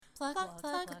Growing Out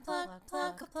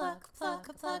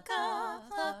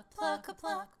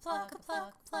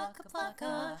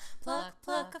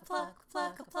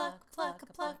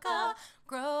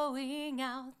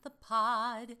the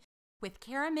Pod with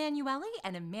Cara Manuelli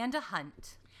and Amanda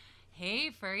Hunt. Hey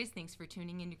furries, thanks for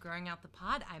tuning in to Growing Out the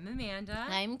Pod. I'm Amanda.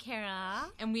 I'm Cara.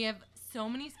 And we have so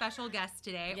many special guests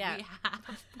today. Yeah. We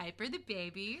have Piper the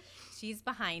baby. She's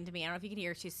behind me. I don't know if you can hear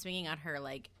her. She's swinging on her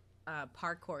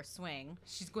parkour swing.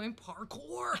 She's going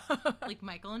parkour like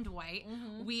Michael and Dwight.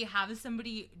 Mm-hmm. We have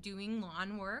somebody doing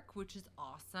lawn work, which is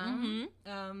awesome.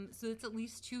 Mm-hmm. So it's at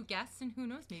least 2 guests, and who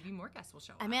knows, maybe more guests will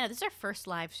show up. Amanda, this is our first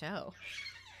live show.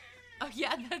 Oh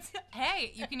yeah,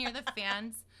 hey, you can hear the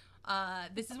fans.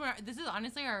 This is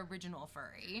honestly our original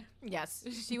furry. Yes,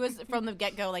 she was from the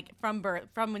get-go, like from birth,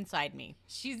 from inside me.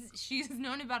 She's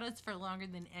known about us for longer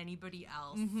than anybody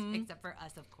else, except for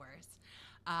us, of course.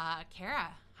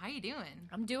 Cara, how you doing?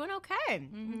 I'm doing okay.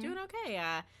 Mm-hmm. I'm doing okay.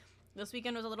 This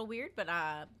weekend was a little weird, but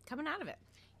coming out of it.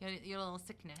 You had a little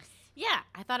sickness. Yeah,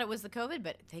 I thought it was the COVID,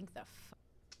 but thank the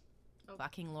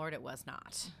fucking Lord it was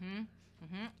not. Mm-hmm.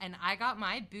 Mm-hmm. And I got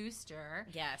my booster.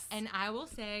 Yes. And I will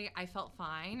say I felt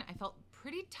fine. I felt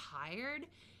pretty tired,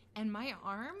 and my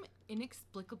arm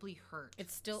inexplicably hurt.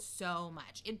 It's still so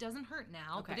much. It doesn't hurt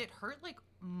now, but it hurt like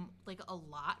a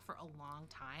lot for a long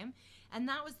time, and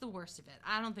that was the worst of it.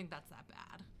 I don't think that's that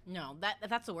bad. No,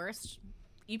 that's the worst.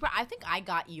 I think I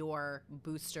got your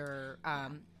booster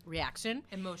reaction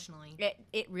emotionally.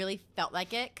 It really felt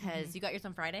like it because you got yours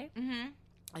on Friday. Mm-hmm.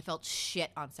 I felt shit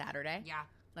on Saturday. Yeah.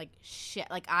 Like shit.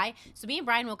 So me and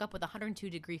Brian woke up with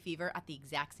 102-degree fever at the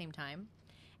exact same time.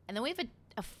 And then we have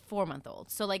a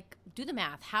 4-month-old. So do the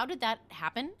math. How did that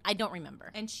happen? I don't remember.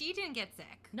 And she didn't get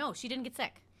sick. No, she didn't get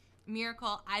sick.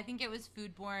 Miracle. I think it was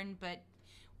foodborne,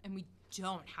 and we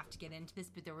don't have to get into this,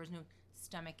 but there was no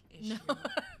stomach issue. No.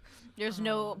 There's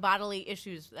no bodily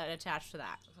issues that attached to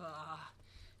that.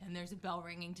 And there's a bell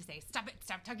ringing to say, stop it.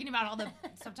 Stop talking about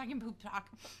stop talking poop talk.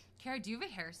 Cara, do you have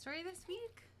a hair story this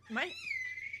week?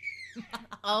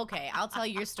 Okay, I'll tell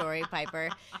your story, Piper.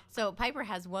 So Piper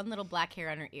has one little black hair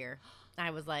on her ear.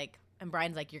 I was like, and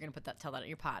Brian's like, you're gonna tell that on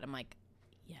your pod. I'm like,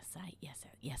 yes, I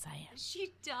am.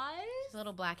 She does. There's a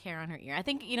little black hair on her ear. I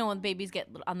think when babies get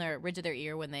on the ridge of their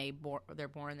ear when they're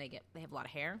born, they have a lot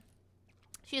of hair.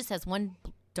 She just has one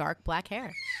dark black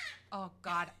hair. Oh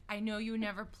God, I know you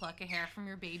never pluck a hair from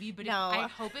your baby, but no. I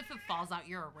hope if it falls out,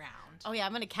 you're around. Oh yeah,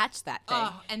 I'm gonna catch that thing.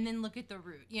 Oh, and then look at the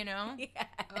root, Yes.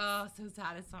 Oh, so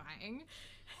satisfying.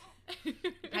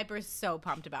 Piper's so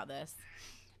pumped about this.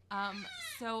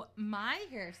 So my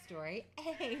hair story.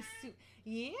 Hey,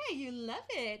 yeah, you love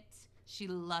it. She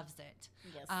loves it.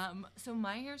 Yes. So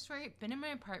my hair story. Been in my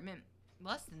apartment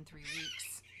less than 3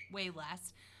 weeks. Way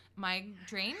less. My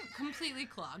drain completely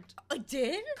clogged. I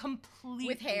did? Completely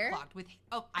with hair? Clogged with.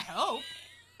 Oh, I hope.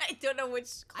 I don't know which.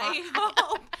 I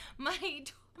hope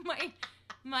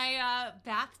my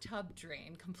bathtub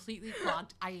drain completely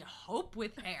clogged. I hope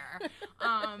with hair.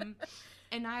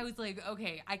 And I was like,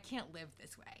 okay, I can't live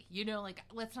this way.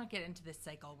 Let's not get into this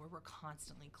cycle where we're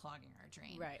constantly clogging our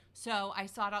drain. Right. So I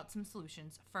sought out some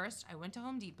solutions. First, I went to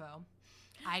Home Depot.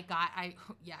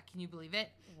 Can you believe it?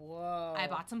 Whoa. I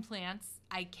bought some plants.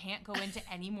 I can't go into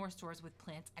any more stores with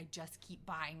plants. I just keep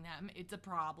buying them. It's a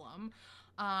problem.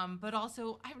 But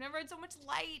also, I've never had so much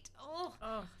light.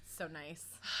 Oh, so nice.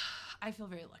 I feel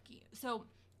very lucky. So,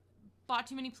 bought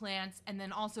too many plants, and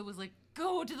then also was like,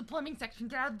 go to the plumbing section,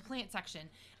 get out of the plant section.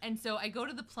 And so I go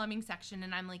to the plumbing section,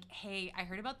 and I'm like, hey, I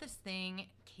heard about this thing.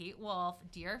 Kate Wolf,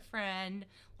 dear friend,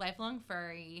 lifelong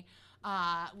furry.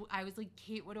 I was like,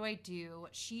 Kate, what do I do?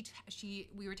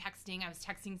 We were texting. I was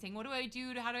texting saying, what do I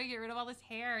do? How do I get rid of all this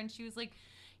hair? And she was like,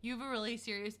 you have a really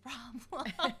serious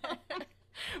problem.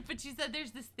 But she said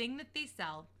there's this thing that they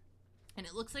sell, and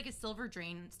it looks like a silver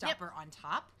drain stopper on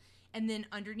top. And then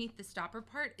underneath the stopper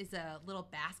part is a little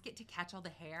basket to catch all the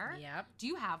hair. Yep. Do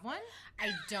you have one?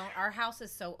 I don't. Our house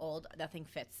is so old, nothing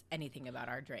fits anything about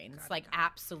our drains.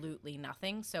 Absolutely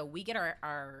nothing. So we get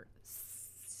our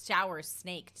showers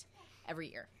snaked every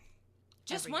year.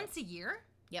 Just once a year?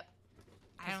 Yep.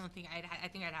 I think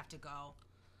I'd have to go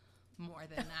more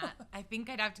than that. I think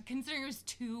I'd have to, considering it was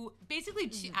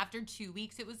after 2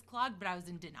 weeks it was clogged, but I was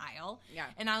in denial. Yeah.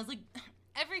 And I was like,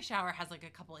 every shower has a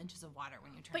couple inches of water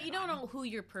when you turn it on. But you don't know who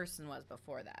your person was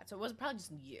before that. So it was probably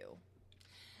just you.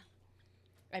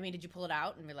 I mean, did you pull it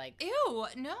out and be like, ew,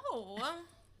 no.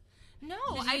 No.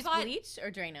 Did you use bleach or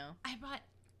Drano? I bought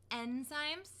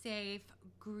enzyme safe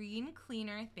green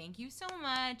cleaner. Thank you so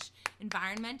much.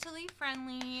 Environmentally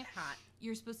friendly. Hot.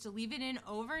 You're supposed to leave it in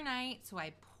overnight. So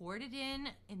I poured it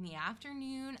in the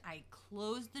afternoon. I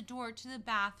closed the door to the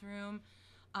bathroom.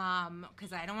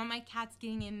 because I don't want my cats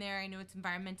getting in there. I know it's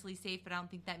environmentally safe, but I don't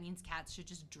think that means cats should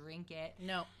just drink it.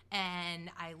 No.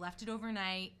 And I left it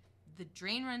overnight. The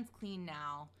drain runs clean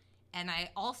now. And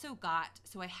I also got,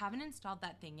 so I haven't installed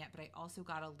that thing yet, but I also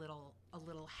got a little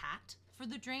hat for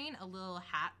the drain, a little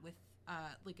hat with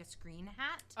like a screen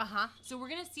hat. Uh-huh. So we're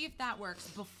going to see if that works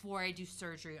before I do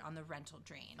surgery on the rental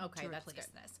drain to that's replace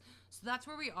good. this. So that's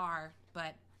where we are,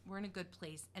 but we're in a good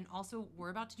place. And also, we're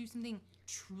about to do something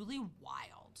truly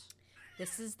wild.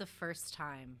 This is the first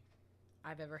time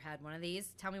I've ever had one of these.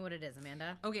 Tell me what it is,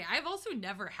 Amanda. Okay, I've also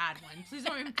never had one. Please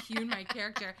don't impugn my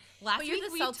character. Last But you're week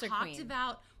the we seltzer talked queen.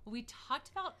 about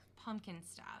pumpkin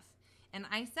stuff. And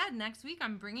I said next week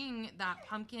I'm bringing that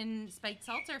pumpkin spiked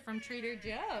seltzer from Trader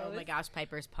Joe's. Oh my gosh,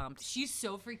 Piper's pumped. She's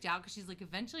so freaked out because she's like,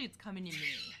 eventually it's coming to me,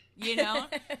 you know?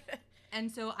 And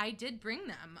so I did bring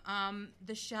them.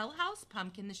 The Shell House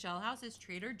pumpkin. The Shell House is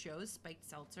Trader Joe's spiked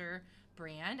seltzer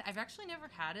brand. I've actually never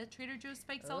had a Trader Joe's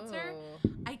spiked seltzer.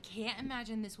 I can't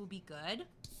imagine this will be good.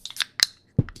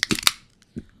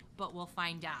 But we'll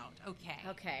find out. Okay.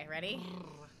 Okay, ready?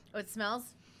 Oh, it smells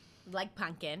like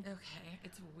pumpkin. Okay,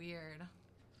 it's weird.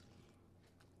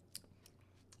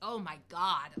 Oh my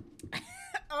god.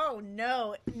 Oh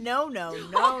no. No, no, no,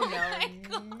 Oh no, my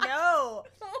God. no.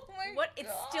 Oh my What?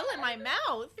 It's still in my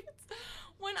mouth.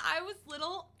 When I was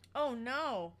little, Oh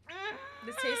no.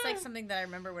 This tastes like something that I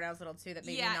remember when I was little too that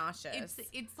made me nauseous.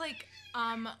 It's like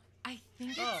I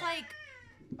think it's like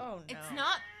Oh no. it's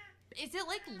not. Is it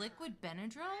like liquid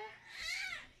Benadryl?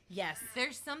 Yes.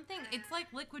 There's something. It's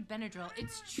like liquid Benadryl.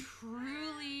 It's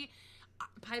truly.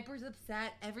 Piper's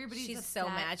upset. Everybody's She's upset. so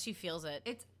mad. She feels it.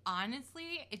 It's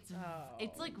honestly, it's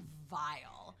like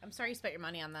vile. I'm sorry you spent your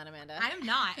money on that, Amanda. I'm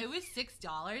not. It was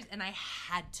 $6, and I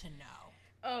had to know.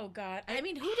 Oh God. I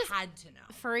mean, who just had to know?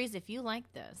 furries? If you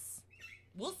like this,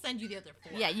 We'll send you the other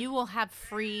 4. yeah, you will have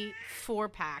free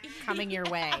 4-pack coming your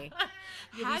way.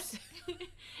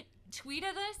 Tweet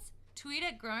at us. Tweet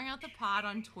at Growing Out the Pod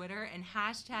on Twitter and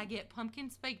hashtag it pumpkin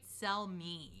spiked sell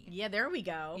me. Yeah, there we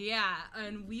go. Yeah,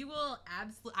 and we will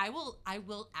I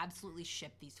will absolutely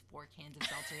ship these 4 cans of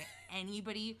seltzer to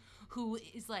anybody who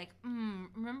is like,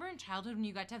 remember in childhood when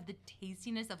you got to have the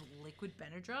tastiness of liquid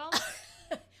Benadryl?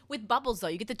 With bubbles though,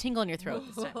 you get the tingle in your throat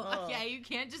this time. Yeah, you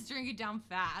can't just drink it down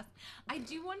fast. I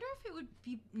do wonder if it would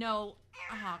be no.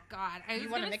 Oh God, I You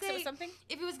was want to gonna mix say it with something?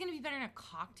 if it was gonna be better in a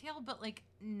cocktail, but like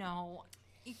no,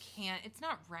 you can't. It's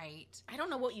not right. I don't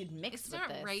know what you'd mix It's with not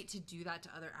this. right to do that to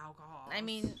other alcohol. I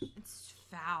mean, it's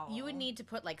foul. you would need to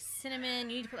put like cinnamon.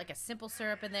 You need to put like a simple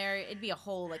syrup in there. It'd be a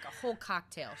whole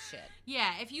cocktail shit.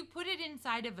 Yeah, if you put it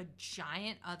inside of a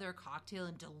giant other cocktail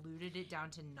and diluted it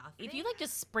down to nothing. If you like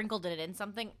just sprinkled it in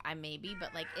something, I maybe,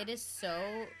 but like it is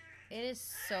so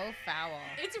foul.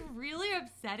 it's really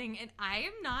upsetting, and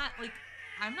I'm not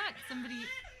somebody.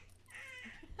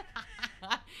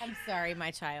 I'm sorry,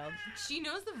 my child. She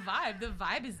knows the vibe. The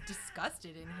vibe is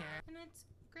disgusted in here, and it's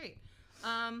great.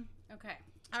 Okay.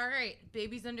 All right,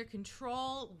 baby's under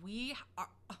control. We are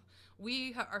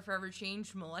forever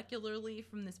changed molecularly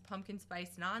from this pumpkin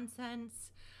spice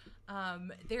nonsense.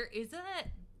 There is a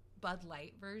Bud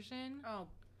Light version. Oh,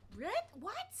 Red?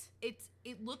 What?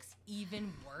 It looks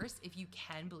even worse, if you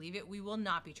can believe it. We will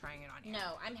not be trying it on air.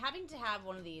 No, I'm having to have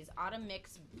one of these autumn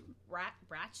mix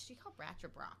brats. Do you call brats or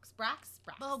Brox? Brax?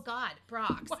 Oh God,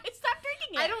 Brox. Why? Stop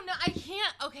drinking it. I don't know. I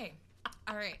can't. Okay.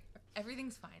 All right.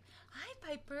 Everything's fine. Hi,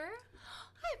 Piper.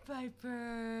 Hi,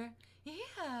 Piper.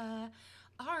 Yeah.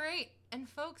 All right. And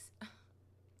folks,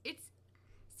 it's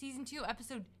season 2,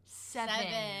 episode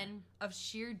 7 of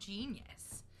Sheer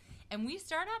Genius. And we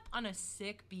start up on a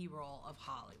sick B-roll of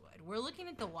Hollywood. We're looking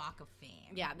at the Walk of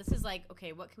Fame. Yeah, this is like,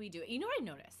 okay, what can we do? You know what I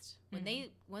noticed? When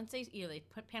once they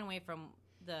put pan away from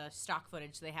the stock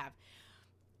footage they have,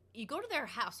 you go to their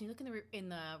house and you look in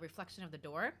the reflection of the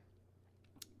door.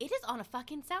 It is on a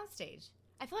fucking soundstage.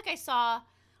 I feel like I saw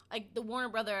like the Warner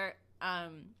Brother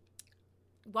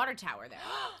water tower there.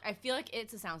 I feel like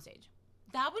it's a soundstage.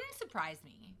 That wouldn't surprise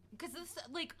me. Because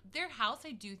their house,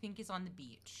 I do think, is on the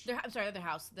beach. Their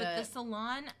house. But the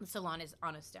salon is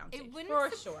on a soundstage. It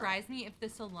wouldn't surprise me if the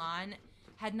salon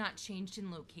had not changed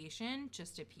in location,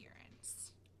 just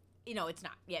appearance. You know, it's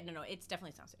not. Yeah, no, it's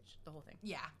definitely a soundstage. The whole thing.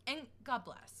 Yeah, and God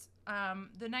bless.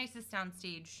 The nicest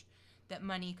soundstage that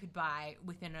money could buy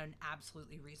within an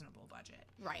absolutely reasonable budget.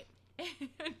 Right.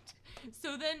 And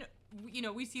so then,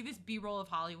 we see this B-roll of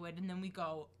Hollywood, and then we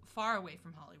go far away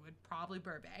from Hollywood, probably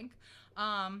Burbank.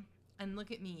 And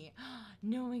look at me,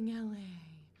 knowing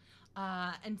LA.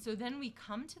 And so then we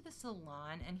come to the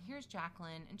salon, and here's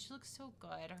Jacqueline, and she looks so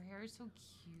good. Her hair is so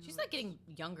cute. She's like getting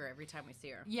younger every time we see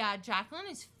her. Yeah, Jacqueline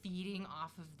is feeding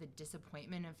off of the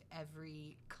disappointment of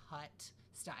every cut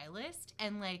stylist,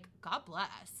 and like, God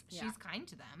bless. Yeah. She's kind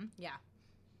to them. Yeah.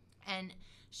 And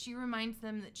she reminds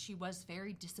them that she was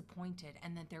very disappointed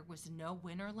and that there was no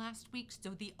winner last week,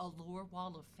 so the Allure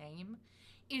Wall of Fame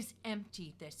is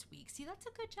empty this week. See, that's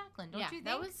a good Jacqueline, don't you think?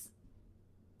 That was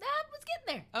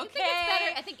getting there. Okay. I think it's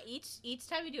better. I think each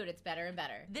time we do it, it's better and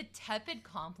better. The tepid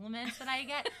compliments that I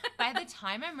get, by the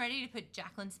time I'm ready to put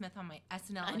Jacqueline Smith on my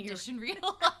SNL On your- audition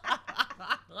reel,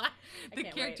 the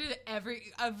can't character that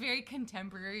a very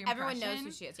contemporary impression. Everyone knows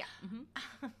who she is. Yeah.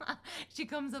 Mm-hmm. She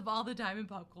comes up all the time in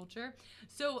pop culture.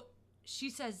 So she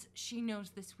says she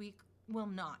knows this week will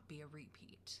not be a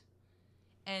repeat.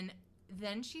 And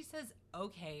then she says,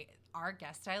 okay, our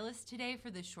guest stylist today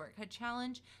for the shortcut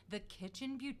challenge, the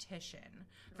kitchen beautician.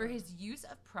 For his use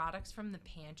of products from the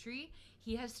pantry,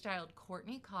 he has styled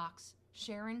Courtney Cox,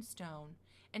 Sharon Stone,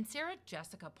 and Sarah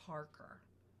Jessica Parker.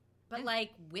 But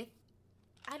like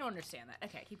I don't understand that.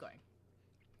 Okay, keep going.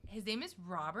 His name is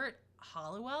Robert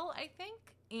Hollowell, I think,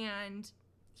 and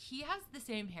he has the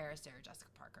same hair as Sarah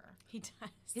Jessica Parker. He does.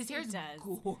 His hair is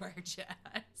gorgeous.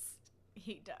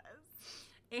 He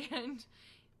does. And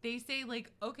they say, like,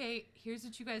 okay, here's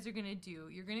what you guys are going to do.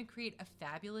 You're going to create a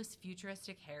fabulous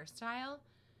futuristic hairstyle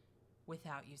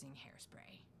without using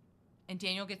hairspray. And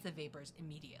Daniel gets the vapors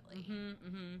immediately. Mm-hmm,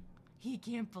 mm-hmm. He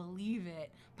can't believe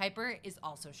it. Piper is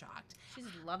also shocked. She's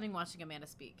loving watching Amanda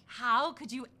speak. How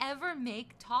could you ever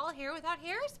make tall hair without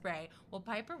hairspray? Well,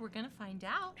 Piper, we're going to find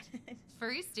out.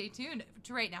 Furries, stay tuned.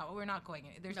 To right now, we're not going.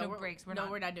 There's no breaks. We're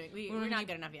not doing. We're not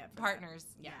good enough yet. Partners.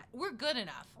 Yeah. We're good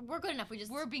enough. We're good enough.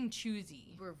 We're being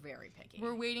choosy. We're very picky.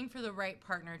 We're waiting for the right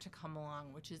partner to come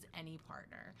along, which is any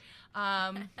partner.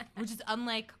 Which is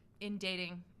unlike in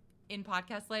dating. In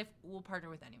podcast life, we'll partner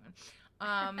with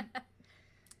anyone.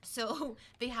 So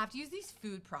they have to use these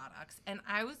food products, and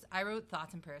I wrote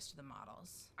thoughts and prayers to the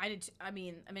models. I did. I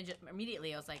mean,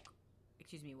 immediately I was like,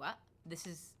 "Excuse me, what? This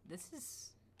is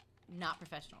not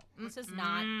professional. This is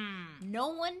not. No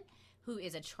one who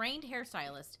is a trained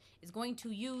hairstylist is going to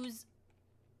use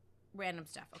random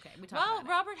stuff." Okay, we talked about it.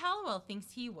 Robert Hallowell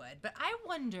thinks he would, but I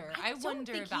wonder. I don't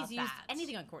wonder think about he's that. used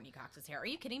anything on Courtney Cox's hair. Are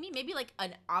you kidding me? Maybe like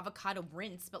an avocado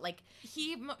rinse, but like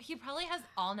He probably has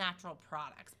all natural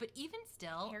products, but even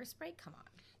still, hairspray. Come on.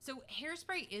 So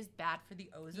hairspray is bad for the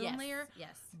ozone layer.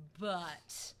 Yes.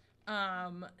 But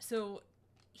so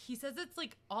he says it's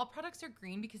like all products are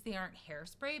green because they aren't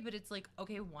hairspray, but it's like,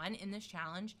 okay, one, in this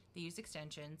challenge, they use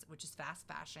extensions, which is fast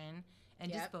fashion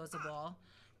and disposable.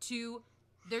 Two,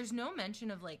 there's no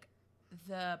mention of like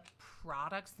the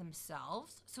products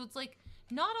themselves. So it's like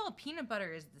not all peanut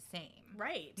butter is the same.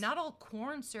 Right. Not all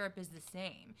corn syrup is the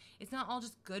same. It's not all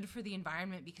just good for the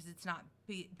environment because it's not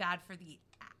bad for the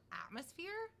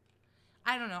atmosphere.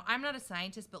 I don't know. I'm not a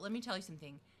scientist, but let me tell you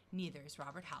something. Neither is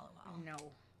Robert Hallowell. No.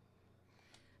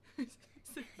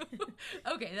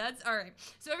 Okay, that's all right.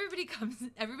 So everybody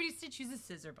to choose a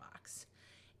scissor box.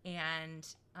 And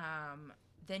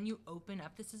then you open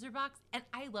up the scissor box, and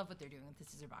I love what they're doing with the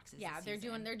scissor boxes. Yeah, this they're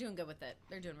season. doing good with it.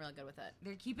 They're doing really good with it.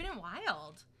 They're keeping it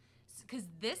wild. Because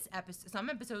this episode, some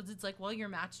episodes, it's like, well, you're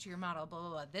matched to your model, blah, blah,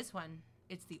 blah. This one,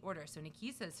 it's the order. So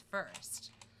Nikisa's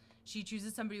first. She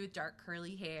chooses somebody with dark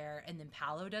curly hair, and then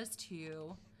Paolo does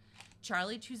too.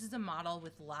 Charlie chooses a model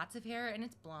with lots of hair, and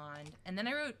it's blonde. And then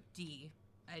I wrote D.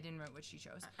 I didn't write what she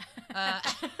chose.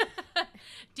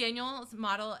 Daniel's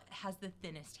model has the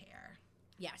thinnest hair.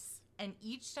 Yes. And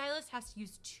each stylist has to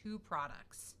use 2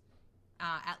 products,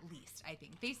 at least, I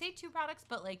think. They say 2 products,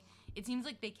 but, like, it seems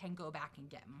like they can go back and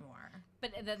get more.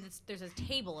 But then there's a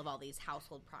table of all these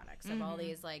household products, of all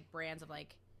these, like, brands of,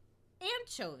 like,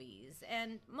 anchovies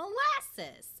and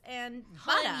molasses and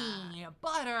Honey,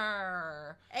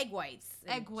 butter, egg whites.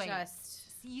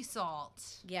 just sea salt.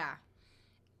 Yeah.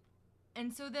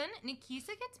 And so then Nikisa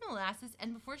gets molasses,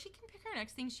 and before she can pick her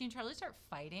next thing, she and Charlie start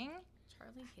fighting.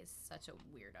 Charlie is such a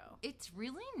weirdo. It's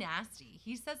really nasty.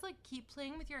 He says, like, keep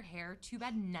playing with your hair. Too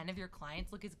bad none of your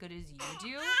clients look as good as you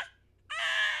do.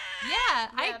 Yeah,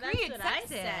 I agree. It's that's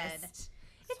what sexist. I said.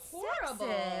 It's horrible.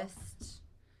 Sexist.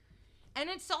 And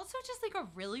it's also just, like, a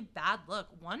really bad look.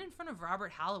 One, in front of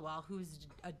Robert Hallowell, who's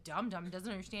a dum-dum,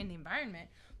 doesn't understand the environment,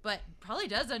 but probably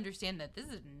does understand that this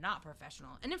is not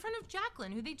professional. And in front of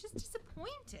Jacqueline, who they just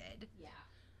disappointed. Yeah.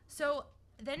 So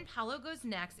then Paolo goes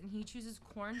next, and he chooses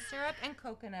corn syrup and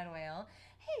coconut oil.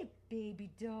 Hey,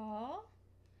 baby doll.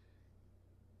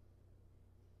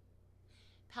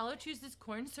 Paolo chooses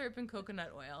corn syrup and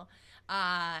coconut oil.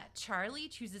 Charlie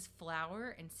chooses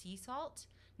flour and sea salt.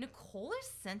 Nicole is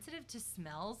sensitive to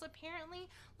smells, apparently.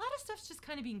 A lot of stuff's just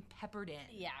kind of being peppered in.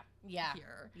 Yeah.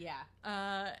 Here. Yeah.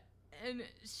 And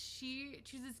she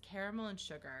chooses caramel and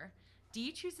sugar.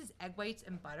 Dee chooses egg whites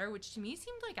and butter, which to me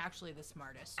seemed like actually the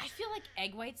smartest. I feel like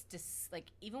egg whites,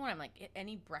 like even when I'm like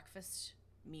any breakfast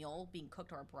meal being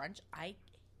cooked or a brunch, I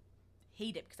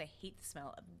hate it because I hate the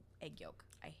smell of egg yolk.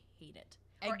 I hate it.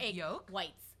 Egg yolk?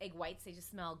 Egg whites, they just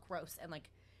smell gross and like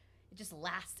it just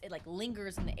lasts. It like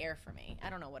lingers in the air for me. I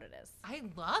don't know what it is. I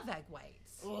love egg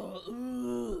whites.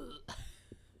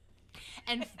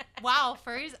 And wow,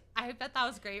 furries, I bet that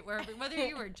was great. Whether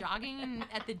you were jogging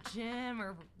at the gym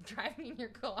or driving in your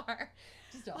car,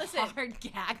 just a hard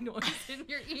gag noise in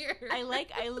your ear. I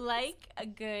like a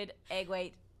good egg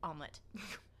white omelet.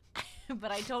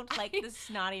 But I don't like the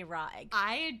snotty raw egg.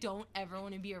 I don't ever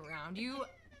want to be around you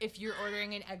if you're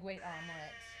ordering an egg white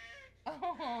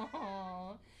omelet.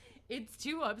 Oh, it's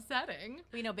too upsetting.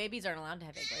 We know babies aren't allowed to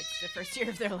have egg whites the first year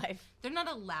of their life. They're not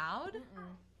allowed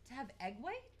to have egg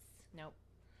whites? Nope.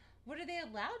 What are they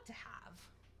allowed to have?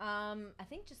 I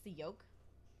think just the yolk.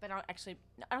 But I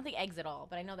don't think eggs at all.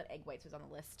 But I know that egg whites was on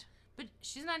the list. But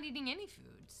she's not eating any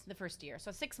foods. The first year.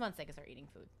 So 6 months they can start eating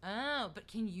food. Oh, but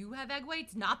can you have egg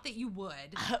whites? Not that you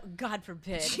would. God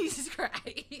forbid. Jesus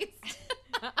Christ.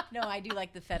 No, I do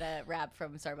like the feta wrap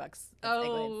from Starbucks.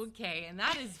 Oh, okay. And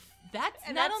that's and not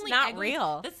that's only not egg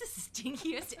real. Whites, that's the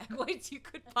stinkiest egg whites you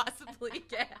could possibly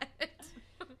get.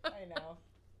 I know.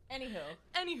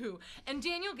 Anywho, and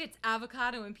Daniel gets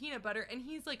avocado and peanut butter, and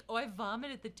he's like, "Oh, I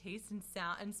vomit at the taste and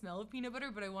sound and smell of peanut butter,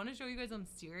 but I want to show you guys I'm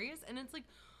serious." And it's like,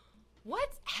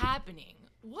 what's happening?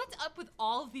 What's up with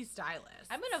all of these stylists?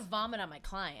 I'm gonna vomit on my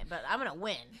client, but I'm gonna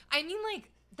win. I mean,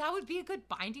 like, that would be a good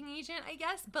binding agent, I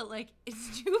guess, but like,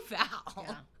 it's too foul.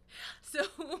 Yeah. So,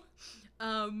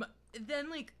 then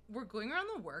like we're going around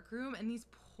the workroom, and these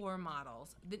poor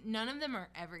models, none of them are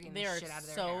ever getting the shit out of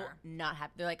their hair. They're so not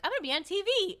happy. They're like, I'm gonna be on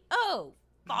TV. Oh,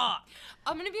 fuck.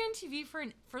 I'm gonna be on TV for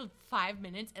 5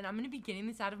 minutes, and I'm gonna be getting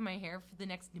this out of my hair for the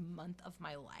next month of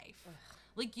my life. Ugh.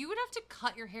 Like, you would have to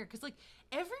cut your hair because like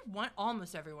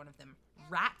almost every one of them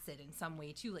rats it in some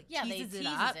way too. Like, teases it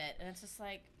up, and it's just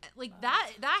like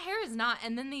that hair is not.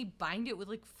 And then they bind it with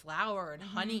like flour and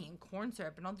honey and corn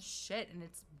syrup and all this shit, and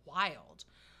it's wild.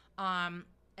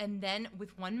 And then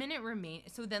with 1 minute remain,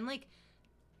 so then like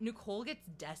Nicole gets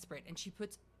desperate and she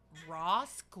puts raw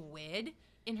squid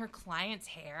in her client's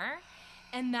hair.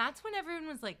 And that's when everyone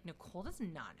was like, Nicole does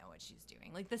not know what she's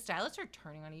doing. Like, the stylists are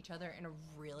turning on each other in a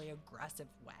really aggressive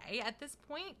way at this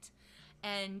point.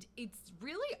 And it's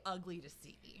really ugly to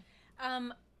see.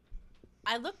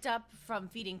 I looked up from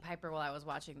feeding Piper while I was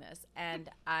watching this, and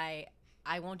I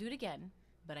won't do it again,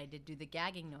 but I did do the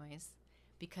gagging noise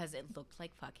because it looked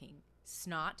like fucking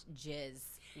snot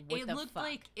jizz. It looked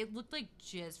like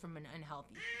jizz from an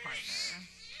unhealthy partner.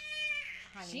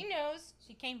 Honey, she knows.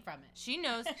 She came from it. She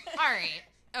knows. All right.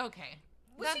 Okay.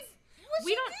 We can't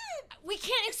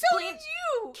explain. So did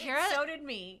you. Kara, so did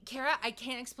me. Kara, I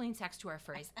can't explain sex to our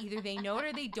furries. Either they know it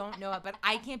or they don't know it, but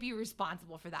I can't be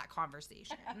responsible for that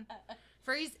conversation.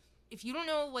 Furries, if you don't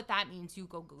know what that means, you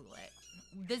go Google it.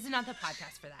 This is not the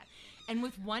podcast for that. And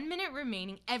with 1 minute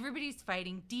remaining, everybody's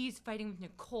fighting. Dee's fighting with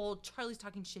Nicole. Charlie's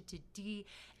talking shit to Dee.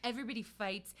 Everybody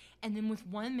fights. And then with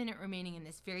 1 minute remaining in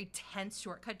this very tense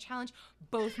shortcut challenge,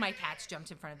 both my cats jumped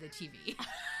in front of the TV.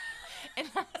 And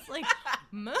I was like,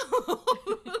 move.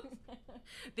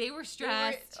 They were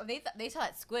stressed. They saw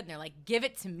that squid and they're like, give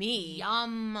it to me.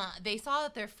 Yum. They saw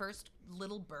their first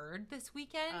little bird this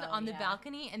weekend on the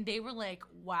balcony, and they were like,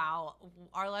 wow,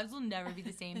 our lives will never be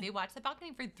the same. They watched the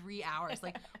balcony for 3 hours.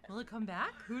 Like, will it come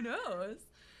back? Who knows?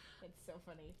 It's so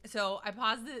funny. So I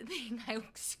paused the thing. I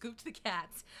scooped the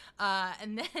cats.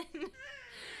 And then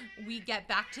we get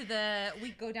back to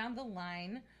we go down the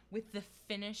line with the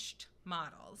finished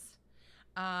models.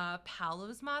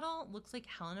 Paolo's model looks like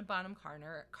Helena Bonham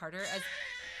Carter as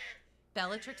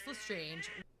Bellatrix Lestrange.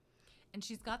 And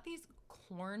she's got these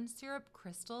corn syrup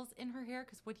crystals in her hair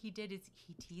because what he did is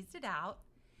he teased it out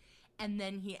and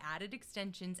then he added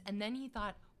extensions, and then he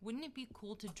thought, wouldn't it be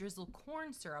cool to drizzle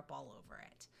corn syrup all over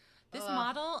it? This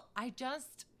model, I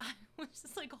was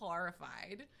just like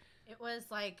horrified. It was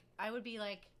like, I would be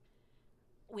like,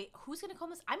 wait, who's going to comb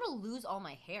this? I'm going to lose all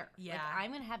my hair. Yeah. Like,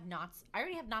 I'm going to have knots. I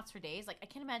already have knots for days. Like, I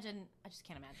just can't imagine.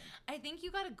 I think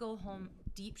you got to go home,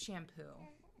 deep shampoo.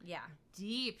 Yeah.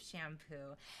 Deep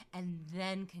shampoo, and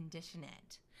then condition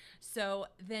it. So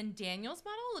then Daniel's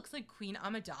model looks like Queen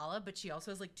Amidala, but she also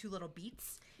has like two little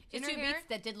beats in her hair. Beats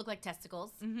that did look like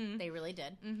testicles. Mm-hmm. They really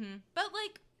did. Mm-hmm. But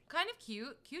like kind of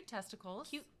cute testicles.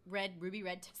 Cute ruby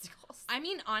red testicles. I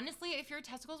mean, honestly, if your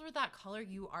testicles were that color,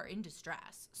 you are in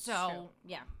distress. So, True.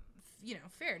 Yeah.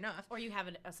 Fair enough. Or you have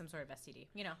some sort of STD,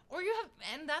 Or you have,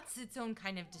 and that's its own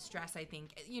kind of distress, I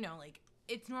think.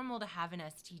 It's normal to have an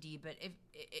STD, but if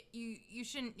you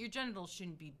shouldn't, your genitals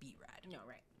shouldn't be beet red. No,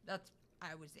 right. That's,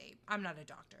 I would say. I'm not a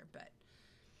doctor, but.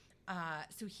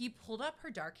 So he pulled up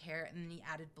her dark hair and then he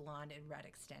added blonde and red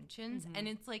extensions. And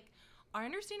it's like, our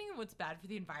understanding of what's bad for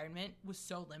the environment was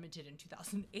so limited in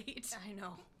 2008. I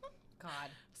know. God.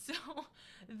 So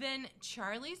then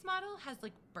Charlie's model has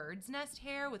like bird's nest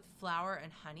hair with flour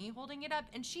and honey holding it up.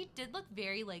 And she did look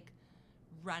very like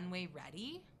runway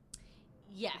ready.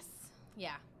 Yes.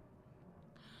 Yeah.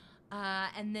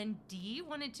 And then Dee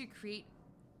wanted to create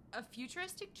a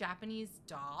futuristic Japanese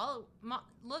doll.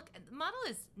 Look, the model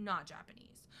is not Japanese.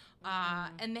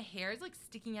 And the hair is like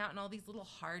sticking out in all these little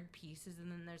hard pieces.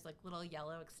 And then there's like little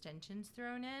yellow extensions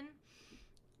thrown in.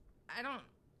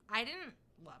 I didn't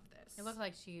love this. It looked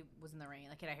like she was in the rain,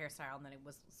 like in a hairstyle, and then it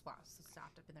was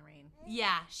stopped up in the rain.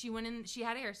 Yeah, she went in. She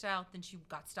had a hairstyle, then she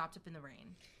got stopped up in the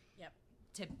rain. Yep.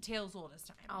 Tayl's oldest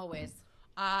time. Always.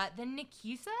 Then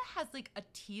Nikisa has like a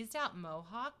teased out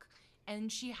mohawk,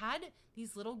 and she had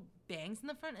these little bangs in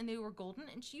the front, and they were golden.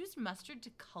 And she used mustard to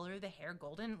color the hair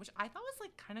golden, which I thought was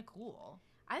like kind of cool.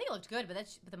 I think it looked good, but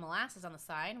the molasses on the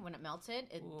side, when it melted,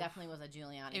 it definitely was a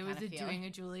Giuliani. It was doing a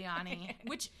Giuliani,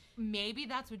 which maybe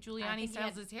that's what Giuliani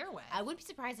styles his hair with. I would be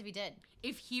surprised if he did.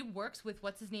 If he works with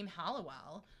what's his name,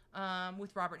 Halliwell,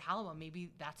 with Robert Halliwell,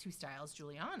 maybe that's who styles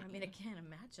Giuliani. I mean, I can't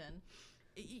imagine.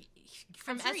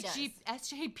 From sure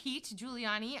SJP to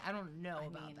Giuliani, I don't know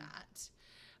about that,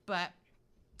 but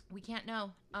we can't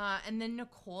know. And then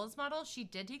Nicole's model, she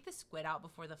did take the squid out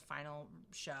before the final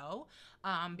show,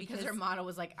 because her model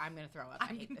was like, "I'm gonna throw up. I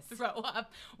hate this." Throw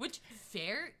up, which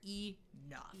fair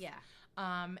enough. Yeah.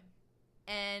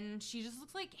 And she just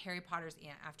looks like Harry Potter's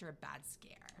aunt after a bad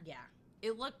scare. Yeah.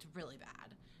 It looked really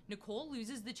bad. Nicole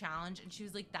loses the challenge, and she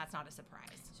was like, "That's not a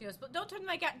surprise." She goes, "But don't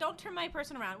turn my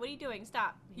person around. What are you doing?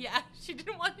 Stop." Yeah, she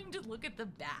didn't want him to look at the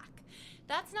back.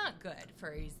 That's not good,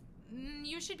 furries.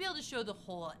 You should be able to show the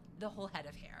whole head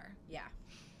of hair.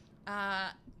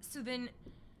 Yeah. So then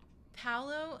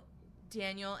Paolo,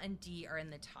 Daniel, and Dee are in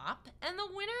the top, and the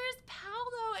winner is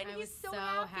Paolo, and he's so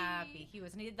happy. He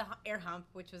did the air hump,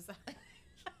 which was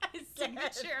his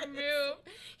signature move.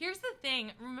 Here's the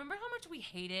thing. Remember how much we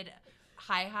hated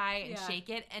Hi and Shake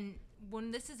It? And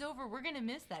when this is over, we're going to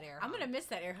miss that air hump. I'm going to miss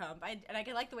that air hump. I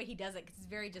like the way he does it because it's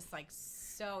very just like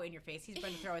so in your face. He's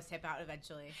going to throw his hip out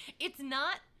eventually. It's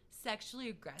not sexually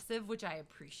aggressive, which I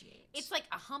appreciate. It's like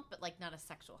a hump, but like not a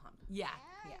sexual hump. Yeah.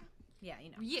 Yeah,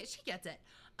 you know. Yeah, she gets it.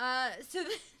 So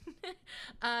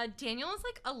then Daniel is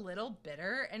like a little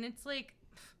bitter, and it's like,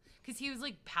 because he was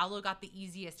like, Paolo got the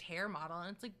easiest hair model,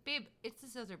 and it's like, babe, it's the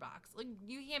scissor box. Like,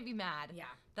 you can't be mad. Yeah.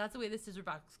 That's the way the scissor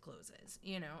box closes,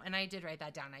 and I did write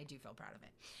that down. I do feel proud of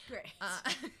it. Great.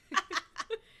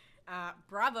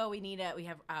 Bravo, we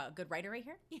have a good writer right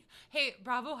here. Hey,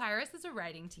 Bravo hire us as a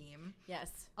writing team.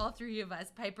 Yes. All three of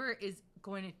us. Piper is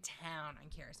going to town on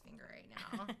Kara's finger right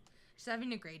now. She's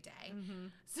having a great day. Mm-hmm.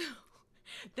 So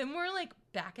then we're like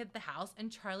back at the house,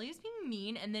 and Charlie is being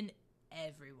mean, and then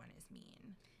everyone is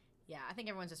mean. Yeah, I think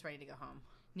everyone's just ready to go home.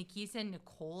 Nikisa and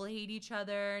Nicole hate each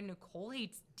other. Nicole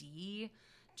hates Dee.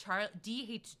 Dee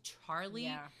hates Charlie.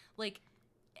 Yeah. Like,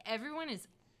 everyone is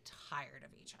tired of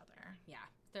each other. Yeah.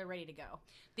 They're ready to go.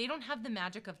 They don't have the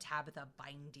magic of Tabitha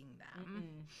binding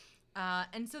them.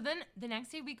 And so then the next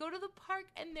day we go to the park,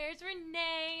 and there's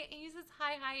Renee, and he says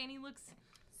hi, and he looks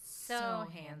so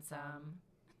handsome.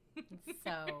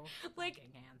 So like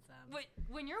handsome.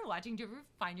 When you're watching, do you ever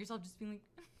find yourself just being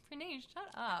like, Renee, shut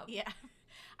up? Yeah.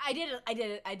 I did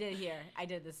it here. I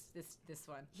did this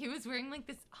one. He was wearing like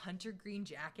this hunter green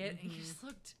jacket, and he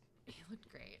looked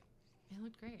great. It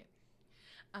looked great.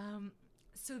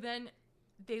 So then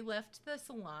they left the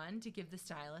salon to give the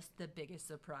stylist the biggest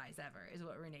surprise ever, is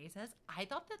what Renee says. I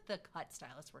thought that the cut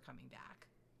stylists were coming back.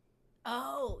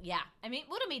 Oh, yeah. I mean, it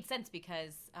would have made sense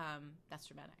because that's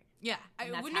dramatic. Yeah.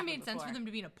 It wouldn't have made sense before. for them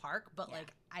to be in a park, but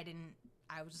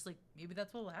I was just like, maybe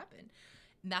that's what will happen.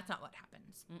 And that's not what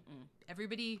happens.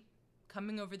 Everybody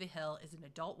coming over the hill is an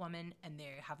adult woman, and they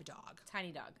have a dog.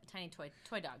 Tiny dog. A tiny toy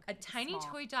dog. A tiny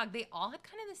toy dog. They all had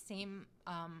kind of the same...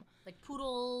 like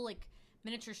poodle, like...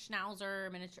 miniature schnauzer,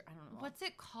 I don't know. What's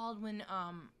it called when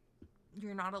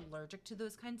you're not allergic to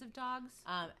those kinds of dogs?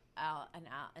 Like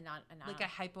a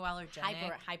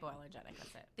hypoallergenic. Hypoallergenic,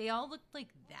 that's it. They all looked like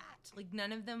that. Like,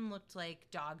 none of them looked like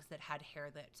dogs that had hair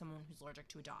that someone who's allergic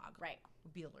to a dog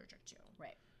would be allergic to.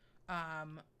 Right.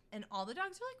 And all the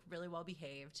dogs are like really well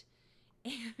behaved.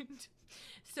 And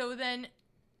so then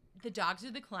the dogs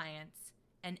are the clients,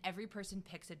 and every person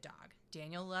picks a dog.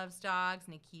 Daniel loves dogs.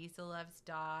 Nikisa loves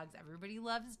dogs. Everybody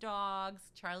loves dogs.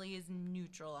 Charlie is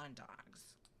neutral on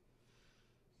dogs.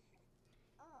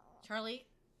 Charlie,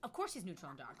 of course he's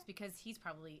neutral on dogs because he's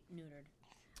probably neutered.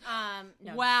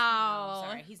 No, Wow. No,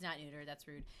 sorry, he's not neutered. That's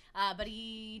rude. But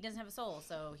he doesn't have a soul,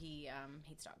 so he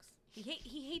hates dogs. He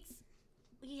hates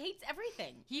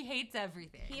everything. He hates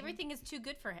everything. Everything is too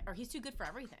good for him, or he's too good for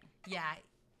everything. Yeah.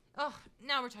 Oh,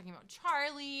 now we're talking about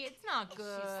Charlie. It's not good.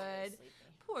 She's so sleepy.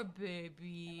 Poor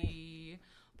baby.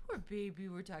 Poor baby.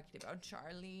 We're talking about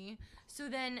Charlie. So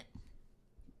then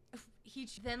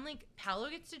Paolo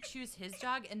gets to choose his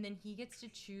dog, and then he gets to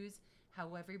choose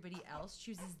how everybody else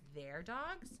chooses their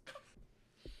dogs.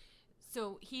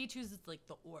 So he chooses like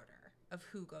the order of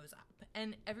who goes up,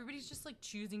 and everybody's just like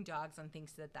choosing dogs and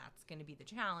thinks that that's going to be the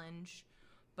challenge.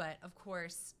 But of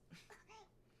course,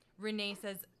 Renee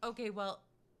says, okay, well,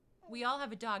 we all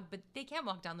have a dog, but they can't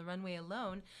walk down the runway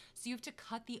alone. So you have to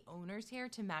cut the owner's hair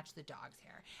to match the dog's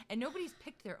hair. And nobody's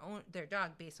picked their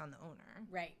dog based on the owner.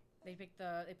 Right. They picked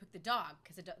the dog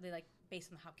because they like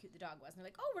based on how cute the dog was. And they're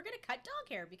like, oh, we're gonna cut dog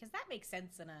hair because that makes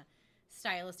sense in a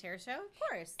stylist hair show, of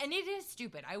course. And it is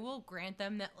stupid. I will grant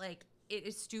them that like it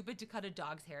is stupid to cut a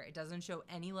dog's hair. It doesn't show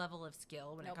any level of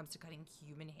skill when it comes to cutting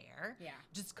human hair. Yeah.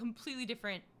 Just completely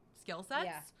different skill sets.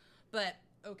 Yeah. But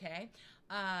okay.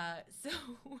 So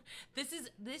this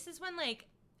is when like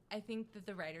I think that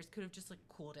the writers could have just like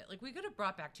cooled it. Like we could have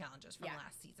brought back challenges from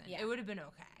last season. Yeah. It would have been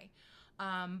okay.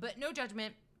 But no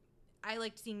judgment. I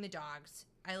liked seeing the dogs.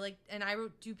 I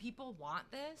wrote, do people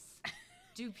want this?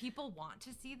 Do people want to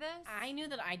see this? I knew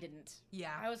that I didn't.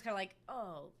 Yeah. I was kind of like,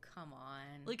 oh, come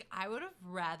on. Like, I would have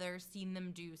rather seen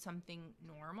them do something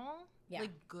normal. Yeah.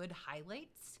 Like, good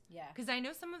highlights. Yeah. Because I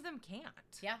know some of them can't.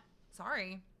 Yeah.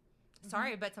 Sorry,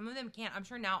 but some of them can't. I'm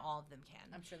sure now all of them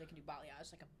can. I'm sure they can do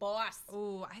balayage like a boss.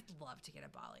 Oh, I'd love to get a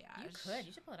balayage. You could.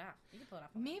 You should pull it off. You can pull it off.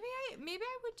 Maybe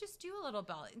I would just do a little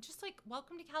balayage. Just like,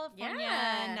 welcome to California.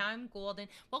 Yeah. Now I'm golden.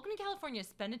 Welcome to California.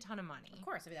 Spend a ton of money. Of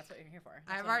course. I mean, that's what you're here for.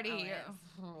 I've already,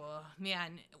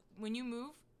 man, when you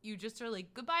move, you just are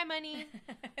like, goodbye, money.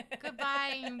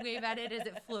 Goodbye. And you wave at it as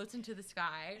it floats into the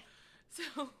sky.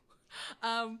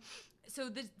 So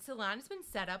the salon has been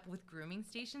set up with grooming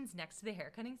stations next to the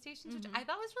hair cutting stations, which I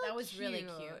thought was really cute. That was really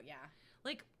cute, yeah.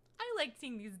 Like, I like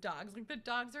seeing these dogs. Like, the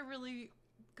dogs are really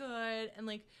good. And,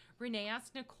 like, Renee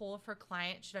asked Nicole if her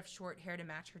client should have short hair to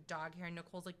match her dog hair. And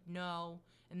Nicole's like, no.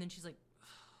 And then she's like,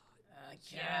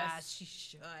 yes, she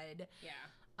should.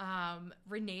 Yeah.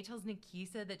 Renee tells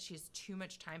Nikisa that she has too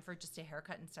much time for just a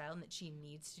haircut and style and that she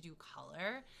needs to do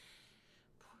color.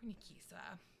 Poor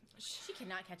Nikisa. She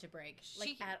cannot catch a break,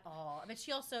 at all. But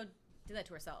she also did that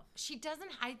to herself. She doesn't,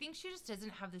 I think she just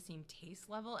doesn't have the same taste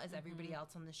level as everybody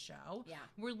else on the show. Yeah.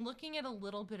 We're looking at a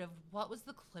little bit of, what was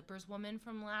the Clippers woman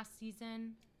from last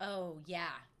season? Oh, yeah.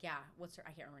 Yeah. What's her,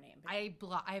 I can't remember her name.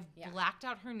 I've blacked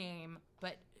out her name,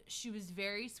 but she was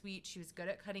very sweet. She was good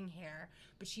at cutting hair,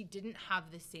 but she didn't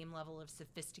have the same level of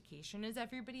sophistication as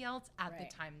everybody else at the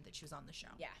time that she was on the show.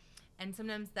 Yeah. And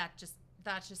sometimes that's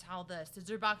just how the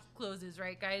scissor box closes,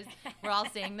 right, guys? We're all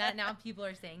saying that now. People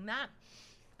are saying that.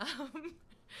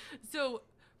 So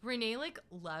Renee like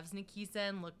loves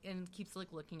Nikisa and keeps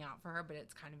like looking out for her, but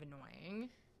it's kind of annoying.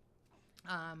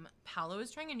 Paolo is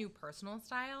trying a new personal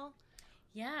style.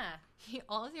 Yeah.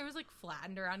 All his hair was like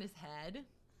flattened around his head.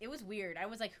 It was weird. I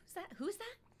was like, who's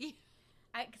that? Yeah.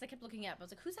 Because I kept looking up. I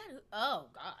was like, who's that? Oh,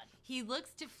 God. He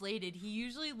looks deflated. He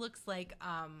usually looks like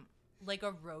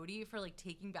a roadie for like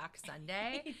Taking Back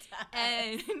Sunday. He does.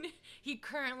 And he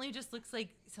currently just looks like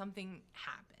something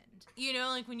happened. You know,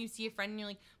 like when you see a friend and you're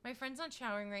like, my friend's not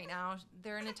showering right now.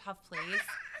 They're in a tough place.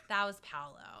 That was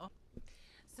Paolo.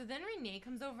 So then Renee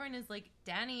comes over and is like,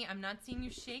 Danny, I'm not seeing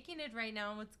you shaking it right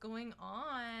now. What's going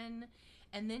on?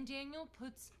 And then Daniel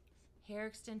puts hair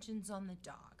extensions on the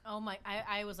dog. Oh, my.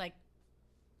 I was like,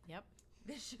 yep.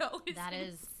 The show is That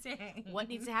is insane. what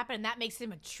needs to happen. And that makes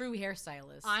him a true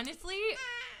hairstylist. Honestly,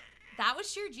 that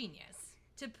was sheer genius.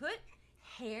 To put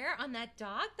hair on that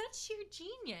dog, that's sheer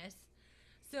genius.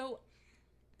 So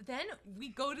then we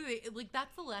go to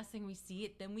that's the last thing we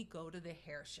see. Then we go to the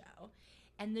hair show.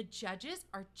 And the judges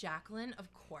are Jacqueline,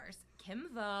 of course, Kim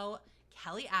Vo,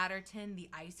 Kelly Adderton, the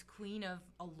ice queen of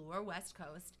Allure West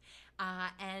Coast,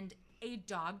 and a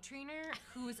dog trainer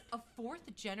who's a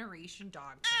fourth generation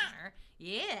dog trainer.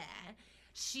 Yeah.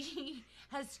 She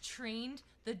has trained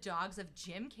the dogs of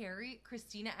Jim Carrey,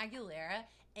 Christina Aguilera,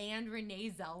 and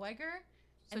Renee Zellweger.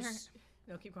 And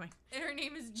no, keep going. And her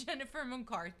name is Jennifer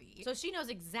McCarthy. So she knows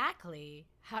exactly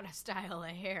how to style a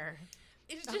hair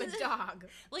it's of a dog.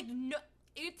 Like, no,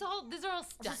 these are all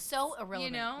stunts. Just so irrelevant.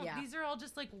 You know? Yeah. These are all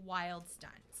just like wild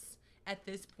stunts at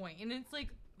this point. And it's like,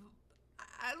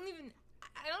 I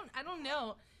don't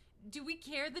know. Do we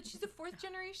care that she's a 4th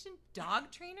generation dog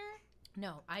trainer?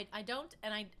 No, I don't,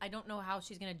 and I don't know how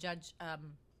she's gonna judge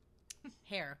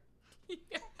hair.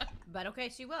 Yeah. But okay,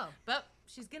 she will. But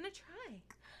she's gonna try.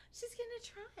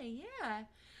 Yeah.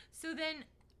 So then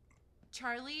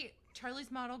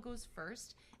Charlie's model goes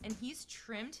first, and he's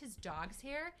trimmed his dog's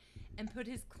hair and put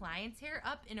his client's hair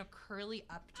up in a curly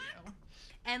updo.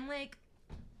 And like,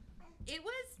 it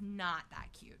was not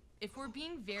that cute. If we're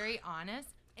being very honest,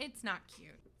 it's not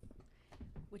cute.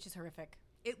 Which is horrific.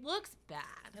 It looks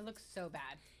bad. It looks so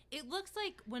bad. It looks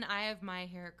like when I have my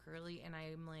hair curly and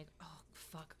I'm like, oh,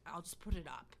 fuck, I'll just put it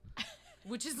up.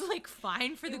 Which is like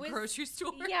fine for the grocery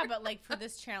store. Yeah, but like for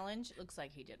this challenge, it looks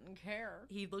like he didn't care.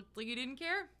 He looked like he didn't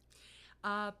care.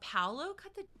 Paolo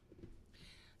cut the...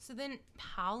 So then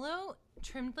Paolo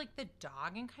trimmed like the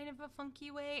dog in kind of a funky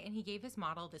way, and he gave his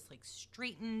model this like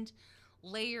straightened,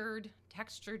 layered,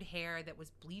 textured hair that was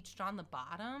bleached on the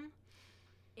bottom.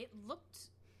 It looked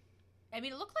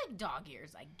like dog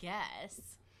ears, I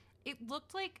guess. It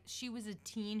looked like she was a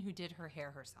teen who did her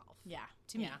hair herself. Yeah.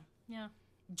 To me. Yeah.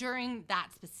 During that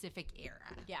specific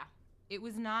era. Yeah. It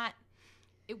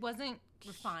wasn't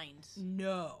refined.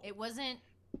 No. It wasn't,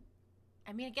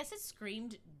 I mean, I guess it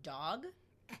screamed dog.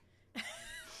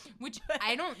 Which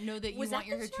I don't know that you want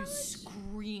your hair to challenge?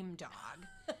 scream dog.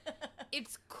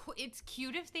 It's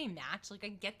cute if they match. Like, I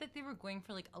get that they were going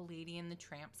for like a Lady and the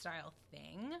Tramp style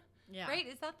thing. Yeah. Right?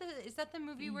 Is that the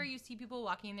movie where you see people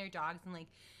walking their dogs and like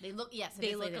They look, yes.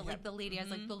 they look at like the lady has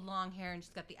like the long hair and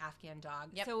she's got the Afghan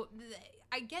dog. Yep. So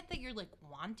I get that you're like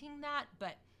wanting that,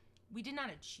 but we did not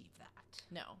achieve that.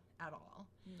 No. At all.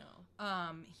 No.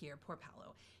 Here, poor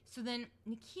Paolo. So then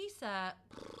Nikisa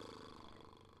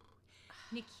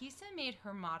made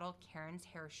her model Karen's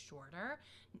hair shorter.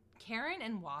 Karen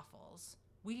and Waffles.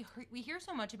 We hear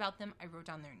so much about them. I wrote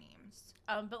down their names.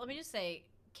 But let me just say,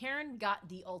 Karen got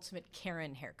the ultimate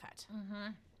Karen haircut. Mm-hmm.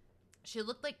 She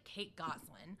looked like Kate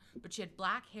Gosselin, but she had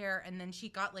black hair, and then she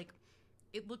got like,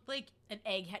 it looked like An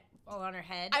egg had fall on her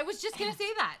head. I was just gonna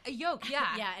say that, a yolk,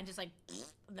 yeah, Yeah, and just like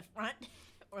in the front,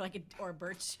 or a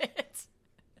bird shit.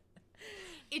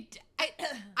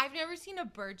 I've never seen a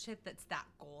bird shit that's that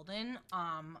golden.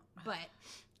 But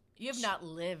You have not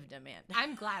lived, Amanda.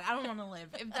 I'm glad. I don't want to live.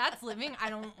 If that's living,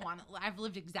 I don't want to. I've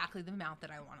lived exactly the amount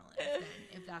that I want to live.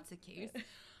 Then, if that's the case.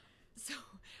 So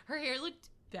her hair looked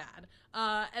bad.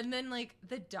 And then like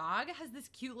the dog has this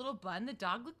cute little bun. The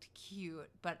dog looked cute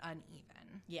but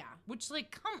uneven. Yeah. Which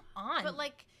like, come on. But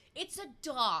like, it's a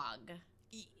dog.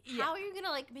 Yeah. How are you gonna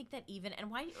like make that even?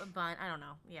 And why a bun? I don't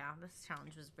know. Yeah, this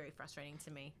challenge was very frustrating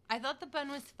to me. I thought the bun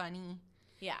was funny.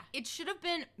 Yeah. It should have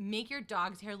been make your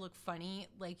dog's hair look funny,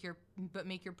 but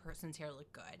make your person's hair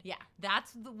look good. Yeah.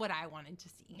 That's what I wanted to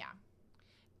see. Yeah.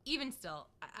 Even still,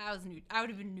 I would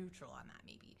have been neutral on that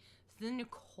maybe. So then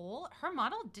Nicole, her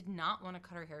model did not want to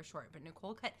cut her hair short, but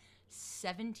Nicole cut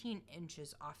 17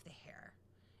 inches off the hair.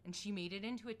 And she made it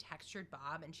into a textured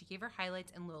bob, and she gave her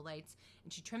highlights and lowlights,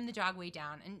 and she trimmed the dog way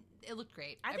down, and it looked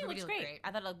great. I think it Everybody looks looked great.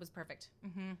 I thought it was perfect.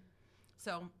 Mm-hmm.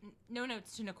 So, no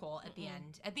notes to Nicole at the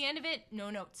end. At the end of it,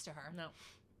 no notes to her. No.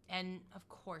 And, of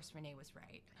course, Renee was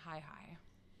right. Hi.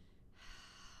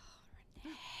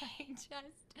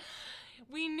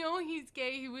 We know he's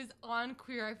gay. He was on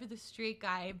Queer Eye for the Straight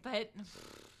Guy, but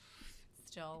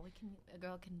Still, a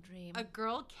girl can dream. a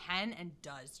girl can and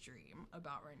does dream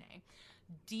about Renee.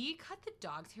 Dee cut the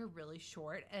dog's hair really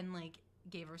short and, like,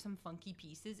 gave her some funky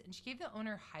pieces, and she gave the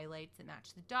owner highlights that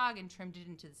matched the dog and trimmed it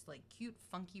into this like cute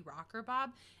funky rocker bob,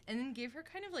 and then gave her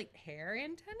kind of like hair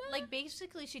antenna. Like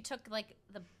basically, she took like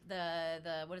the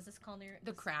what is this called?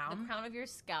 The crown. The crown of your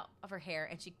scalp of her hair,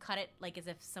 and she cut it like as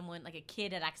if someone like a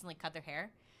kid had accidentally cut their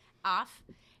hair off,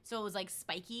 so it was like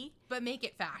spiky. But make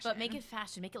it fashion. But make it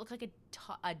fashion. Make it look like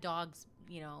a dog's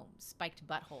spiked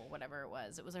butthole, whatever it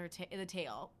was. It was her the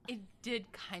tail. It did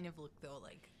kind of look though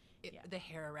like. The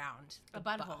hair around A the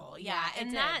butthole. Yeah, it and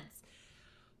did.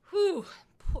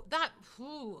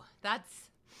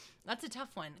 that's a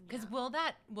tough one because will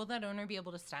that owner be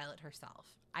able to style it herself?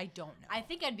 I don't know. I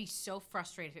think I'd be so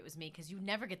frustrated if it was me because you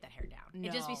never get that hair down.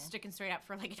 It'd just be No. sticking straight up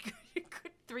for like a good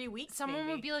 3 weeks. Someone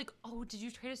maybe. would be like, "Oh, did you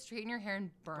try to straighten your hair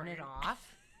and burn it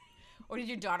off?" Or did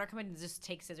your daughter come in and just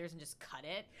take scissors and just cut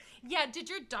it? Yeah, did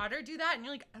your daughter do that? And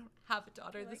you're like, I don't have a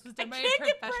daughter. This was done by I a can't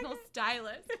get professional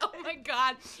stylist. Oh my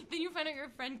God. Then you find out your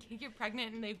friend can't get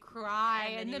pregnant and they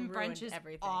cry. And then you ruined brunch is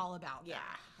everything. all about Yeah.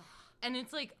 that. And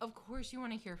it's like, of course you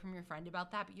want to hear from your friend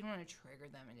about that, but you don't want to trigger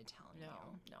them into telling you.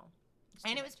 No.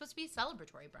 And it was supposed to be a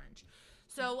celebratory brunch.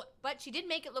 So But she did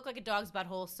make it look like a dog's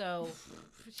butthole, so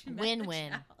she met the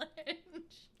win-win.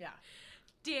 challenge. Yeah.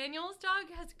 Daniel's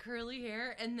dog has curly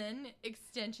hair and then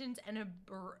extensions and a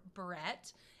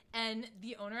barrette. And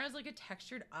the owner has like a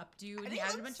textured updo and he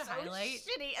has a bunch of highlights.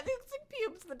 Shitty. I think it's like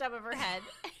pubes on the top of her head.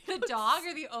 The dog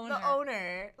or the owner? The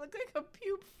owner. Looked like a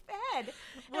pube head.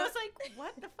 And I was like,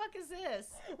 what the fuck is this?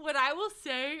 What I will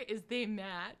say is they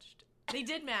matched. They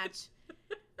did match.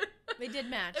 They did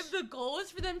match. If the goal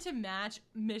was for them to match,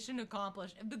 mission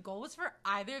accomplished. If the goal was for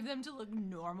either of them to look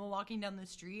normal walking down the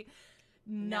street,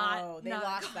 they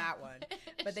lost that one.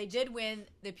 But they did win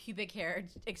the pubic hair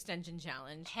extension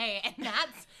challenge. Hey, and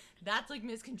that's like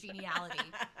Miss Congeniality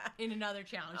in another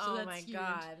challenge. So that's huge.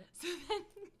 God. So then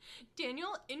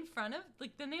Daniel in front of,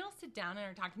 like, then they all sit down and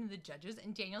are talking to the judges,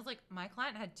 and Daniel's like, my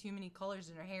client had too many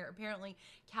colors in her hair. Apparently,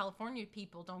 California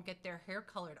people don't get their hair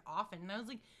colored often. And I was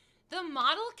like, the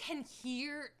model can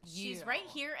hear you. She's right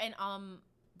here, and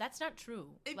that's not true.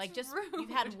 It's like, just rude.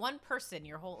 you've had one person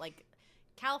your whole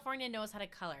California knows how to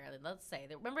color. Let's say.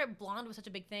 Remember blonde was such a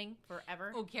big thing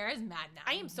forever? Oh, Kara's mad now.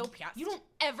 I am so pissed. You don't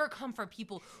ever come for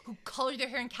people who color their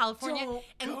hair in California. Don't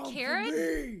and come Kara for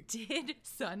me. did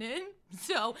sun in,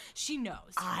 so she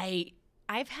knows.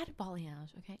 I've had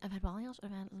balayage, okay? I've had balayage,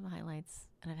 I've had some highlights,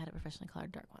 and I've had it professionally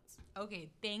colored dark ones. Okay,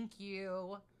 thank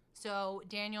you. So,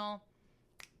 Daniel,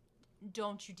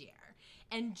 don't you dare.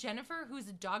 And Jennifer, who's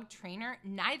a dog trainer,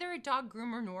 neither a dog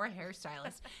groomer nor a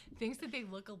hairstylist, thinks that they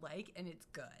look alike, and it's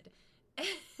good. And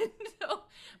so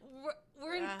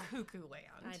we're in cuckoo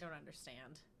land. I don't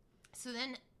understand. So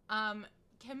then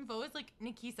Kim Vo is like,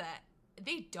 Nikisa,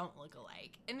 they don't look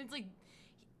alike. And it's like,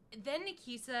 then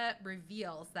Nikisa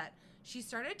reveals that she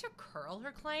started to curl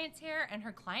her client's hair, and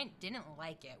her client didn't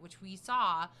like it, which we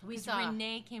saw.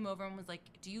 Renee came over and was like,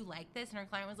 do you like this? And her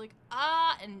client was like,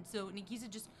 and so Nikisa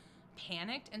just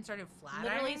panicked and started flat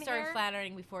ironing. Literally started flat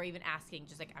ironing before even asking,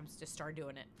 I'm just start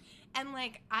doing it. And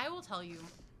like, I will tell you,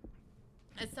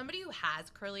 as somebody who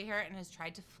has curly hair and has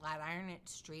tried to flat iron it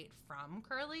straight from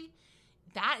curly,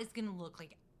 that's gonna look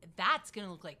like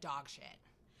dog shit.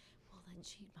 Well, then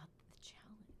she met the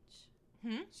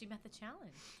challenge. She met the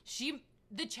challenge.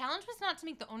 The challenge was not to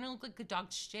make the owner look like the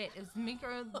dog shit. It was to make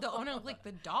the owner look like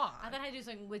the dog. I thought I'd do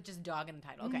something with just dog in the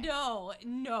title. Okay.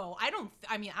 No. I don't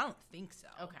think so.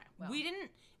 Okay. Well.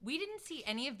 We didn't see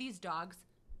any of these dogs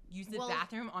use the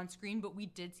bathroom on screen, but we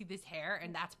did see this hair,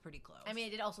 and that's pretty close. I mean,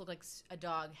 it did also look like a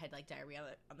dog had like diarrhea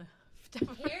on the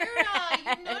Kara,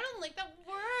 you know I don't like that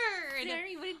word.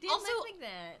 Sorry, but it did also, look like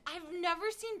that. I've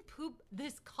never seen poop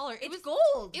this color. It's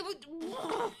gold. It was.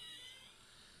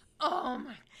 Oh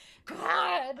my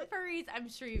God. Furries, I'm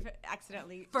sure you've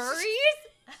accidentally. Furries?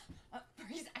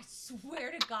 Furries, I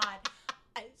swear to God.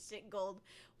 I shit gold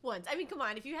once. I mean, come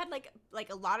on. If you had like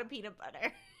a lot of peanut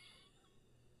butter.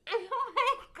 Oh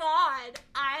my God.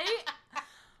 I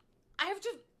have to,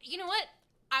 you know what?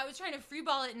 I was trying to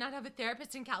freeball it and not have a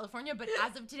therapist in California, but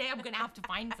as of today, I'm going to have to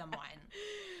find someone.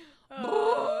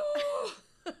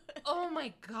 Oh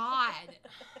my God.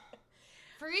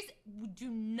 Furries, do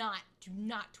not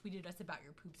tweet at us about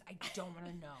your poops. I don't want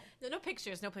to know. No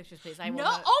pictures, please.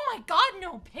 Oh my God,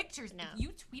 no pictures. No. If you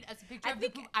tweet us a picture of the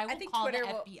poop, I will call Twitter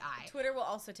the FBI. Twitter will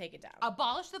also take it down.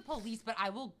 Abolish the police, but I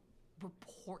will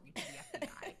report you to the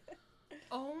FBI.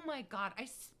 Oh my God, I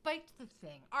spiked the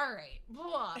thing. All right.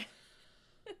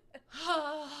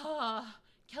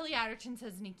 Kelly Adderton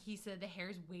says, Nikisa, the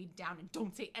hair's weighed down, and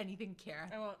don't say anything, Kara.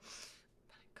 I won't.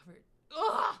 Covered.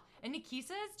 Ugh. And Nikisa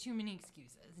has too many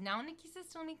excuses. Now Nikisa's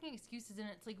still making excuses, and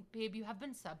it's like, babe, you have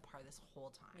been subpar this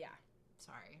whole time. Yeah.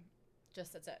 Sorry.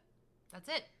 That's it. That's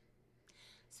it.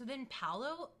 So then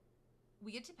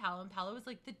we get to Paolo, and Paolo was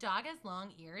like, the dog has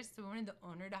long ears, so we wanted the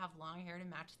owner to have long hair to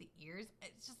match the ears.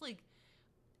 It's just like,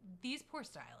 these poor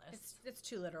stylists. It's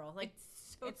too literal. Like,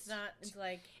 it's not, it's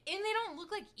like. And they don't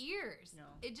look like ears. No.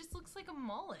 It just looks like a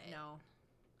mullet. No.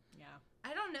 Yeah.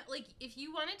 I don't know. Like, if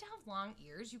you wanted to have long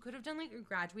ears, you could have done, like, a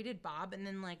graduated bob and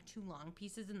then, like, 2 long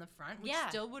pieces in the front, which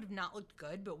still would have not looked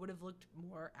good, but would have looked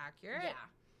more accurate. Yeah.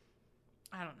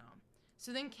 I don't know.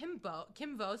 So then Kim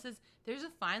Vo says, there's a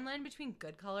fine line between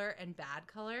good color and bad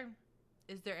color.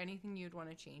 Is there anything you'd want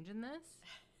to change in this?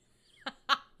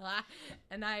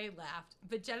 And I laughed.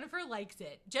 But Jennifer likes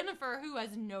it. Jennifer, who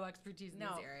has no expertise in this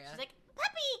area. She's like,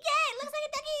 puppy, yeah, it looks like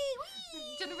a doggy.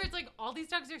 Whee! Jennifer's like, all these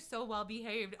dogs are so well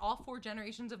behaved. All 4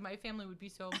 generations of my family would be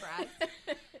so impressed.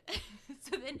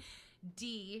 So then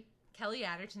D, Kelly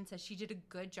Adderton, says she did a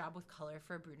good job with color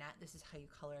for a brunette. This is how you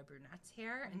color a brunette's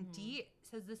hair. Mm-hmm. And D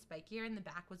says the spiky hair in the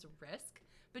back was a risk.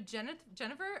 But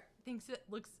Jennifer thinks it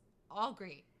looks all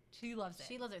great. She loves it.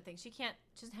 She loves everything. She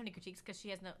doesn't have any critiques because she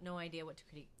has no idea what to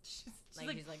critique. She's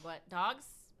She's like, what? Dogs?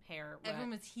 Hair? What?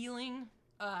 Everyone was healing.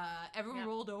 Everyone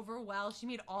rolled over well. She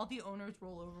made all the owners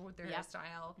roll over with their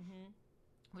hairstyle,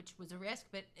 which was a risk,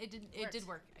 but it did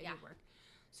work. It did work.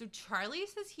 So Charlie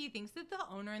says he thinks that the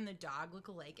owner and the dog look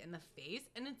alike in the face,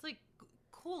 and it's like,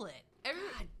 cool it.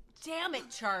 God damn it,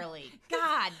 Charlie.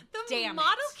 God damn it. The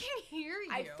model can hear you.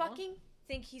 I fucking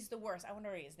think he's the worst. I wonder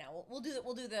where he is now. We'll do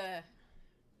the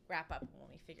wrap up when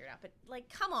we figure it out. But like,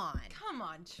 come on,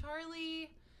 Charlie.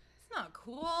 It's not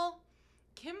cool.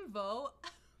 Kim Vo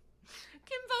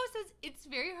says it's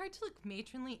very hard to look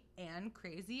matronly and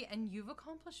crazy, and you've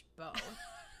accomplished both.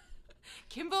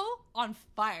 Kimbo on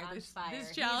fire. This challenge.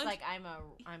 He's like, I'm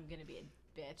gonna be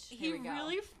a bitch. Here we go.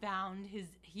 Really found his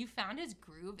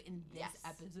groove in this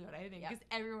episode, I think, because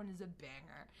everyone is a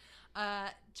banger.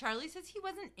 Charlie says he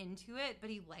wasn't into it, but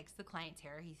he likes the client's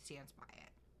hair. He stands by it.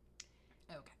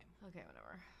 Okay,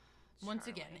 whatever. Once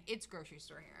again, it's grocery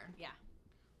store hair. Yeah.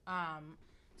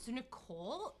 So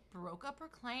Nicole broke up her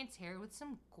client's hair with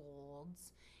some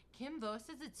golds. Kim Vo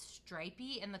says it's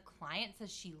stripy, and the client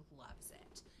says she loves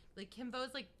it. Like, Kim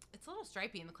Vo's like, it's a little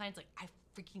stripy, and the client's like, I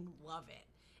freaking love it.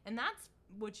 And that's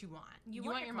what you want. You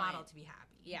want your model to be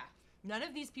happy. Yeah. None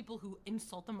of these people who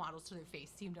insult the models to their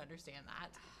face seem to understand that.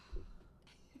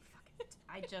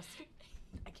 I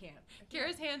can't.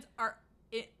 Kara's hands are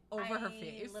over her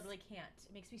face. I literally can't.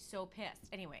 It makes me so pissed.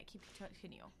 Anyway,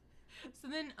 continue. So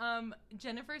then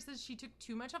Jennifer says she took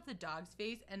too much off the dog's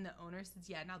face, and the owner says,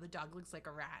 yeah, now the dog looks like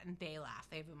a rat, and they laugh.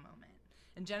 They have a moment.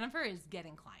 And Jennifer is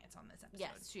getting clients on this episode.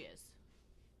 Yes, she is.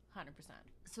 100%.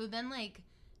 So then, like,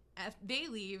 they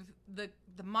leave, the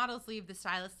models leave, the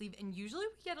stylists leave, and usually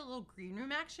we get a little green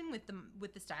room action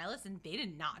with the stylists, and they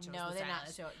did not show the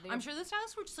stylists. I'm sure the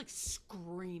stylists were just, like,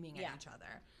 screaming at each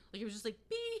other. Like, it was just like,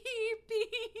 beep,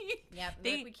 beep. Yeah,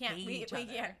 we can't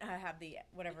have the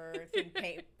whatever thing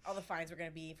pay all the fines we're going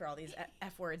to be for all these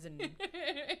F words and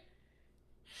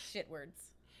shit words.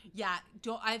 Yeah,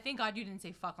 I thank God you didn't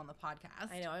say fuck on the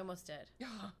podcast. I know, I almost did.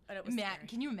 And it was Matt,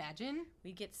 can you imagine?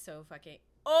 We get so fucking...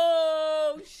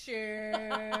 Oh, shit.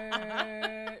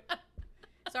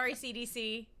 Sorry,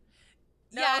 CDC.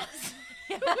 No. Yes.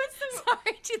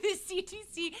 Sorry to the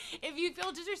CDC. If you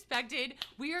feel disrespected,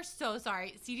 we are so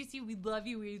sorry. CDC, we love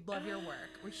you. We love your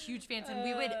work. We're huge fans, and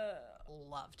we would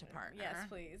love to partner. Yes,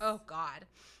 please. Oh, God.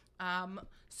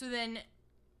 So then...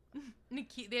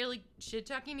 they're like shit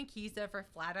talking Nikisa for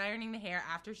flat ironing the hair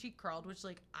after she curled, which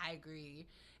like I agree.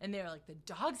 And they're like the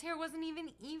dog's hair wasn't even.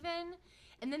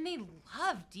 And then they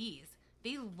love Dee's.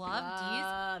 They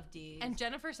love Dee's. And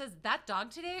Jennifer says that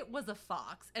dog today was a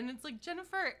fox. And it's like,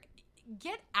 Jennifer,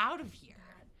 get out of here.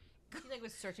 She like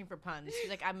was searching for puns. She's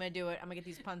like, I'm gonna do it. I'm gonna get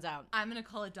these puns out. I'm gonna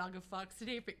call a dog a fox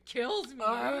today if it kills me.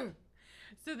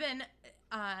 So then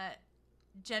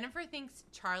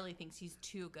Charlie thinks he's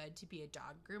too good to be a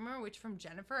dog groomer, which from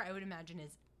Jennifer, I would imagine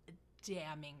is a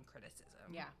damning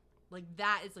criticism. Yeah. Like,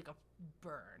 that is like a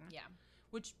burn. Yeah.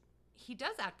 Which he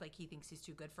does act like he thinks he's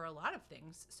too good for a lot of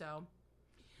things. So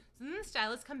then the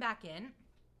stylists come back in,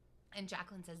 and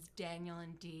Jacqueline says, Daniel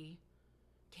and Dee,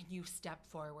 can you step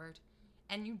forward?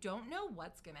 And you don't know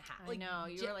what's going to happen. I know.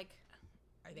 You were like...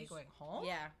 Are they going home?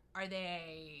 Yeah.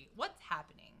 What's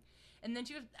happening? And then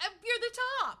she goes, you're the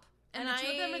top. And the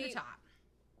two of them are the top.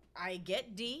 I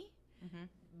get D,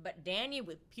 but Danny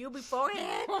with pubic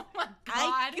forehead. Oh my God.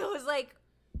 I was like,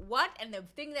 what? And the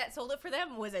thing that sold it for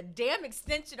them was a damn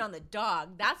extension on the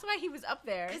dog. That's why he was up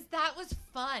there. Because that was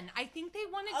fun. I think they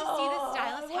wanted to see the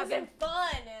stylist. It wasn't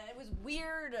fun. It was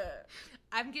weird.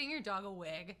 I'm getting your dog a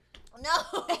wig.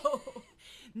 No.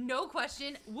 No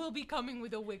question. We'll be coming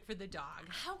with a wig for the dog.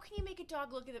 How can you make a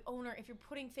dog look at the owner if you're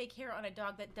putting fake hair on a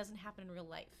dog that doesn't happen in real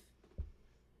life?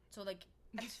 So, like,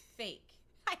 that's fake.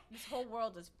 This whole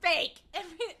world is fake.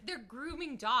 They're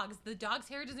grooming dogs. The dog's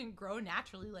hair doesn't grow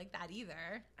naturally like that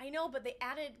either. I know, but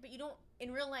you don't,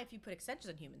 in real life, you put extensions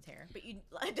on humans' hair, but you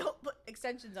don't put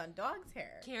extensions on dogs'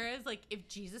 hair. Kara's like, if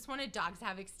Jesus wanted dogs to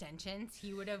have extensions,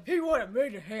 he would have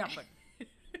made it happen.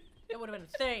 It would have been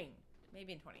a thing.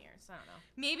 Maybe in 20 years. I don't know.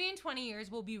 Maybe in 20 years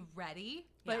we'll be ready,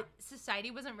 but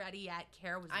society wasn't ready yet.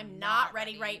 Kara was I'm not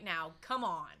ready right now. Come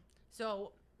on.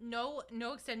 So... No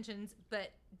extensions,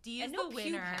 but D is the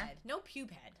winner. No pube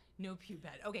head. No pube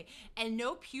head. Okay. And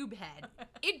no pube head.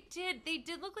 They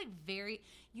did look like very,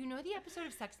 the episode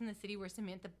of Sex and the City where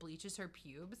Samantha bleaches her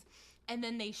pubes and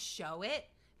then they show it.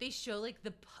 They show like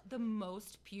the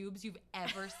most pubes you've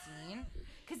ever seen.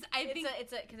 Cause what do you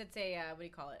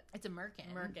call it? It's a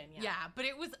merkin. Merkin, yeah. Yeah. But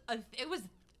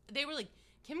they were like,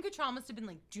 Kim Cattrall must have been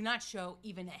like, do not show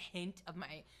even a hint of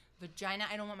my vagina.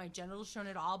 I don't want my genitals shown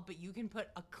at all, but you can put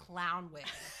a clown wig.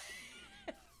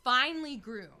 Finely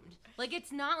groomed. Like,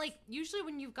 it's not like, usually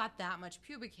when you've got that much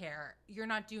pubic hair, you're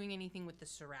not doing anything with the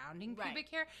surrounding pubic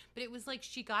hair. But it was like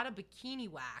she got a bikini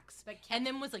wax and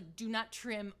then was like, do not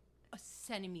trim a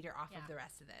centimeter off of the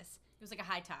rest of this. It was like a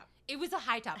high top. It was a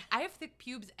high top. I have thick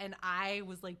pubes, and I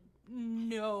was like,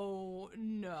 no.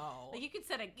 Like, you could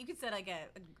set like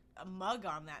a mug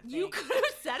on that thing. You could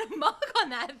have set a mug on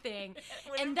that thing.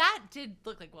 And that did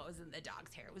look like what was in the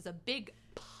dog's hair. It was a big,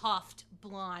 puffed,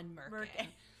 blonde merkin.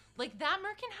 Like, that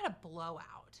merkin had a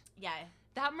blowout. Yeah.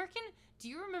 That merkin, do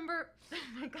you remember, oh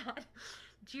my God,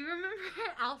 do you remember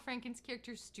Al Franken's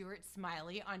character Stuart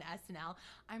Smiley on SNL?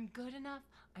 I'm good enough,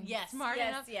 I'm smart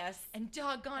enough, and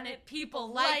doggone it,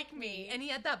 people like me. And he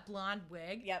had that blonde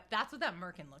wig. Yep. That's what that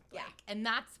merkin looked like. And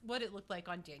that's what it looked like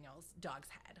on Daniel's dog's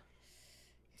head.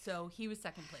 So he was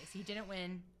second place. He didn't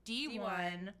win.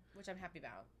 D1. Which I'm happy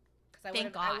about.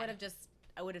 Thank God.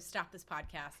 I would have stopped this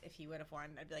podcast if he would have won.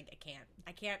 I'd be like,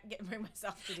 I can't bring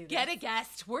myself to do this. Get a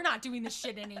guest. We're not doing this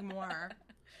shit anymore.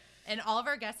 And all of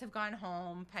our guests have gone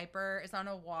home. Piper is on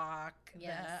a walk.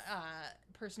 Yes.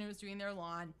 The person who was doing their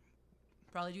lawn,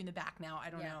 probably doing the back now.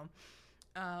 I don't know.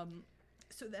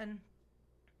 So then,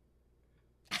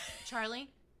 Charlie,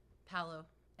 Paolo,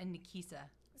 and Nikisa.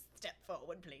 Step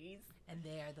forward, please. And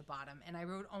they are the bottom. And I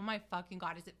wrote, oh my fucking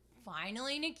God, is it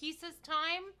finally Nikisa's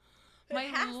time? My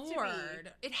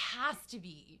Lord. It has to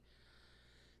be.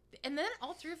 And then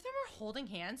all three of them are holding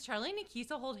hands. Charlie and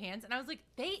Nikisa hold hands. And I was like,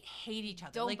 they hate each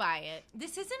other. Don't buy it.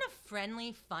 This isn't a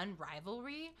friendly, fun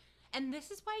rivalry. And this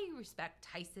is why you respect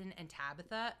Tyson and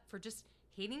Tabitha for just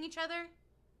hating each other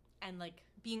and, like,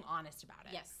 being honest about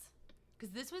it. Yes.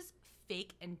 Because this was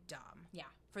fake and dumb. Yeah.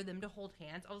 For them to hold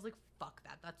hands. I was like, fuck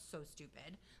that. That's so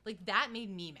stupid. Like, that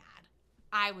made me mad.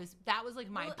 That was like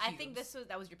my pubes. I think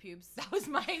that was your pubes. That was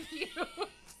my pubes.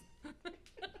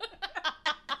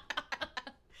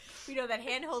 You know that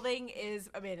hand holding is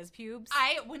Amanda's pubes.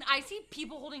 When I see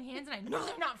people holding hands and I know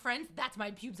they're not friends, that's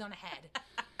my pubes on a head.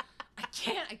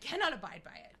 I cannot abide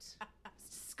by it. It's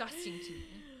disgusting to me.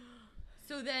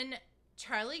 So then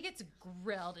Charlie gets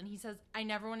grilled and he says, I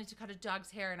never wanted to cut a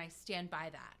dog's hair and I stand by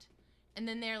that. And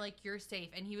then they're like, you're safe.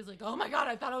 And he was like, oh my God,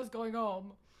 I thought I was going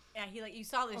home. Yeah, he you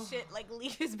saw this shit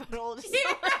leave his butthole just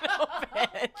Oh my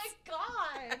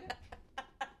God.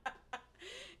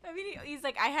 I mean, he's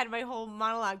like, I had my whole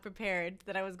monologue prepared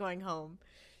that I was going home.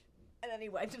 And then he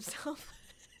wiped himself.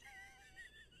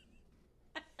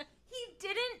 He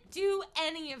didn't do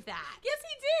any of that. Yes,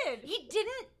 he did. He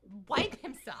didn't wipe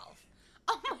himself.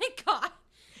 Oh my God.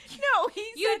 No,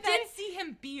 You did see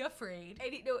him be afraid.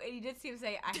 And he did see him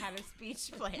say, I had a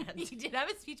speech planned. He did have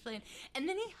a speech plan. And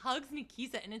then he hugs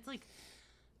Nikisa, and it's like,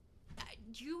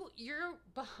 you're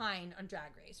behind on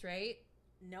Drag Race, right?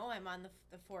 No, I'm on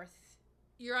the fourth.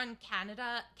 You're on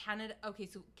Canada. Okay,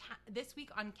 so this week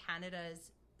on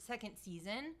Canada's second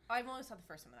season. Oh, I've only saw the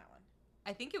first one of that one.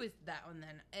 I think it was that one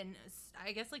then. And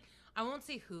I guess, like, I won't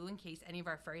say who in case any of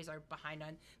our furries are behind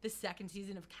on the second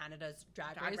season of Canada's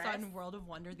Drag Race on World of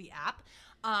Wonder, the app.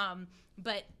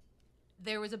 But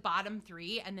there was a bottom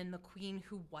three, and then the queen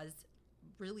who was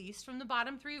released from the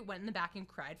bottom three went in the back and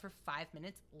cried for 5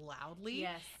 minutes loudly.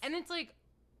 Yes. And it's like,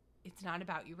 it's not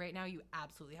about you right now. You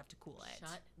absolutely have to cool it.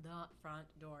 Shut the front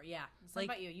door. Yeah. It's like,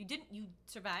 not about you. You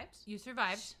survived. You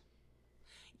survived.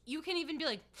 You can even be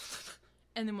like...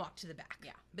 and then walk to the back.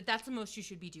 Yeah. But that's the most you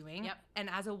should be doing. Yep. And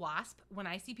as a wasp, when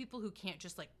I see people who can't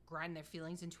just like grind their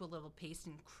feelings into a little paste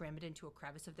and cram it into a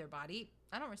crevice of their body,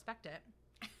 I don't respect it.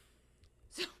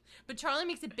 But Charlie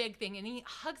makes a big thing and he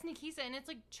hugs Nikisa and it's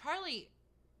like, Charlie,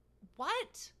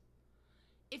 what?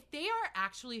 If they are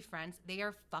actually friends, they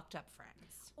are fucked up friends.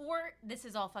 Or this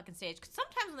is all fucking staged. Because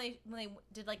sometimes when they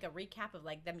did like a recap of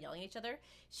like them yelling at each other,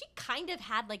 she kind of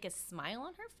had like a smile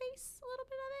on her face, a little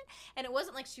bit of it, and it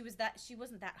wasn't like she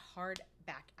wasn't that hard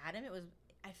back at him. It was.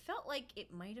 I felt like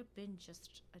it might have been just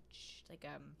they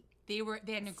had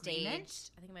an agreement.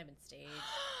 Staged. I think it might have been staged.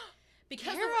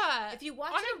 Because Kara, if you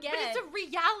watch it again, but it's a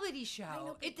reality show.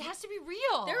 Know, it has to be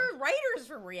real. There are writers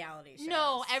for reality shows.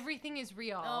 No, everything is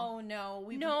real. Oh no,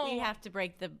 we have to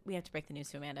break the news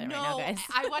to Amanda right now, guys.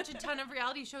 I watch a ton of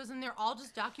reality shows and they're all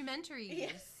just documentaries.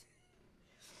 Yes.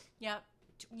 Yep.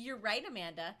 You're right,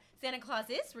 Amanda. Santa Claus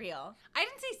is real. I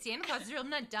didn't say Santa Claus is real. I'm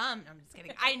not dumb. No, I'm just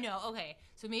kidding. I know. Okay,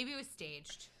 so maybe it was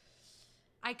staged.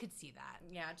 I could see that.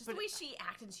 Yeah, just the way she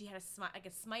acted. She had a slight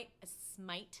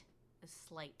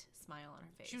smile on her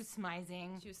face. She was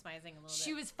smizing. She was smizing a little bit.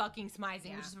 She was fucking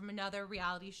smizing, which is from another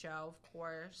reality show, of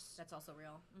course. That's also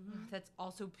real. Mm-hmm. That's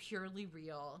also purely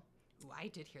real. Ooh, I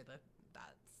did hear that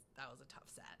that was a tough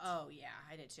set. Oh, yeah,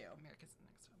 I did too. America's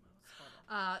Next Top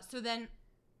Model. So then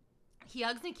he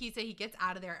hugs Nikisa. He gets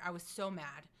out of there. I was so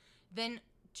mad. Then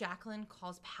Jacqueline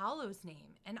calls Paolo's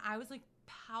name. And I was like,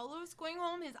 Paolo's going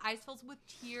home. His eyes filled with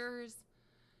tears.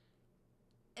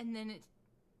 And then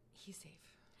he's safe.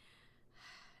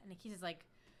 And Nikisa's like,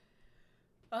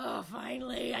 oh,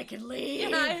 finally, I can leave.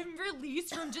 And I'm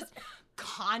released from just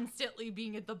constantly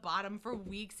being at the bottom for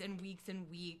weeks and weeks and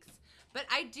weeks. But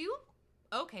I do...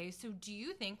 Okay, so do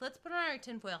you think... Let's put on our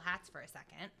tinfoil hats for a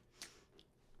second.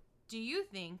 Do you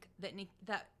think that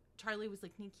that Charlie was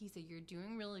like, Nikisa, you're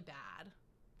doing really bad.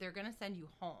 They're going to send you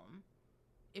home.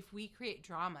 If we create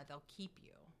drama, they'll keep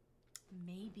you.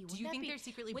 Maybe. Do you think they're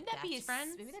secretly best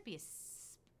friends?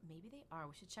 Maybe they are.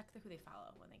 We should check who they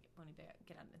follow when we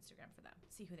get on Instagram for them.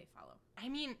 See who they follow. I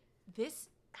mean, this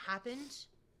happened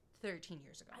 13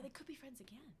 years ago. They could be friends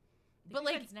again. But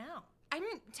like friends now. I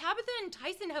mean, Tabitha and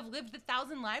Tyson have lived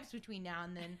 1,000 lives between now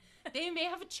and then. They may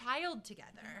have a child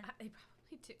together. They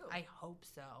probably do. I hope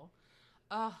so.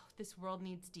 Oh, this world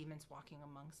needs demons walking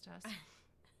amongst us.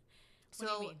 What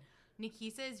do you mean?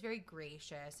 Nikisa is very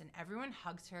gracious, and everyone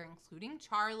hugs her, including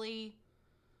Charlie.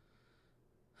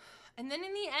 And then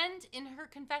in the end, in her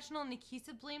confessional,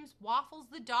 Nikisa blames Waffles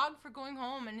the dog for going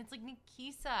home. And it's like,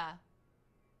 Nikisa,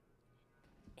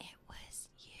 it was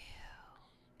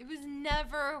you. It was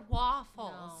never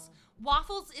Waffles. No.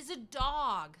 Waffles is a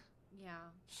dog. Yeah.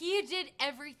 He did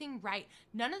everything right.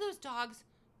 None of those dogs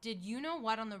did you know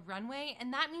what on the runway.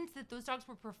 And that means that those dogs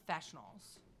were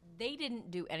professionals. They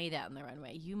didn't do any of that on the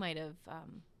runway. You might have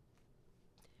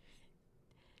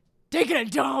taken a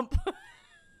dump.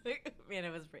 Man,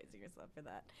 I was praising yourself for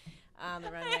that on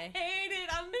the runway. I hate it.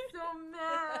 I'm so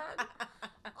mad.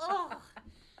 Oh,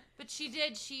 but she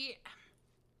did. She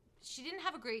didn't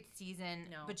have a great season.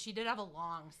 No, but she did have a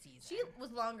long season. She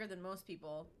was longer than most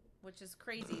people, which is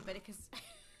crazy. But because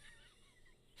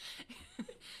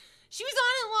she was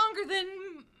on it longer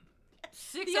than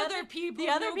six other people.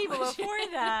 The other people before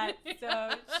that. So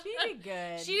she did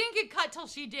good. She didn't get cut till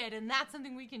she did, and that's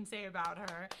something we can say about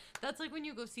her. That's like when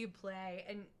you go see a play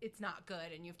and it's not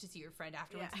good, and you have to see your friend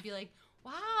afterwards and be like,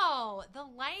 "Wow, the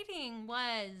lighting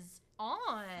was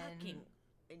on.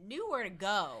 It knew where to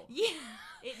go. Yeah,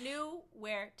 it knew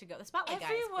where to go. The Spotlight guy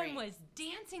is everyone great. was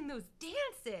dancing those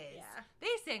dances. Yeah, they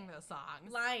sang those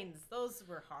songs. Lines, those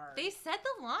were hard. They said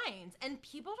the lines, and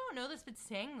people don't know this, but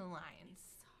sang the lines.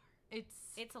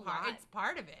 It's a lot. It's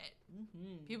part of it.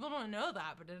 Mm-hmm. People don't know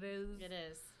that, but it is. It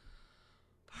is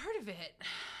part of it.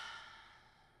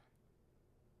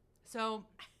 So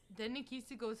then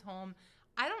Nikisa goes home.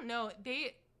 I don't know.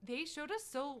 They showed us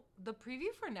the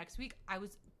preview for next week. I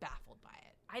was baffled by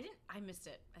it. I missed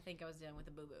it. I think I was dealing with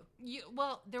a boo-boo.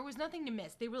 Well, there was nothing to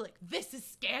miss. They were like, this is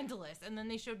scandalous. And then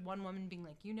they showed one woman being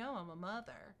like, I'm a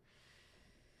mother.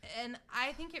 And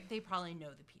I think they probably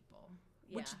know the people.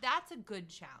 Yeah. Which that's a good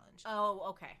challenge. Oh,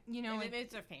 okay. Maybe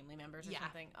it's their family members or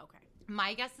something. Okay.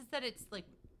 My guess is that it's like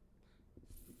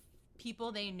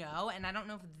people they know, and I don't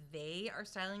know if they are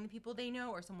styling the people they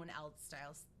know or someone else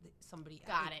styles somebody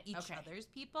each other's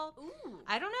people. Ooh.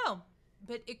 I don't know.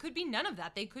 But it could be none of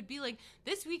that. They could be like,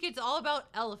 this week it's all about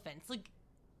elephants. Like,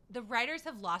 the writers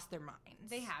have lost their minds.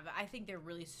 They have. I think they're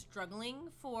really struggling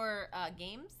for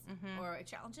games or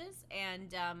challenges.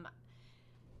 And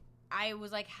I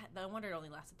was like, no wonder it only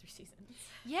lasted 3 seasons.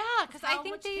 Yeah, because I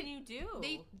think can you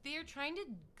do? They're trying to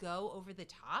go over the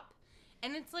top.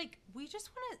 And it's like, we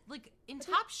just want to, like, in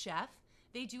Top Chef,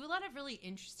 they do a lot of really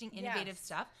interesting, innovative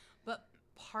stuff. But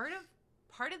part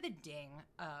of the ding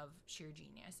of Sheer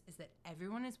Genius is that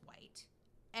everyone is white.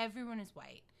 Everyone is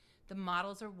white. The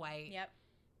models are white. Yep.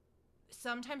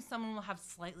 Sometimes someone will have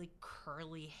slightly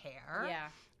curly hair. Yeah.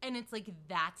 And it's like,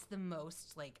 that's the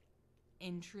most, like,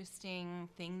 interesting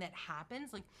thing that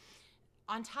happens. Like,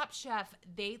 on Top Chef,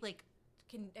 they, like,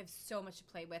 can have so much to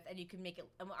play with, and you can make it.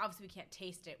 Obviously, we can't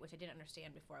taste it, which I didn't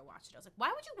understand before I watched it. I was like, why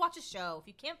would you watch a show if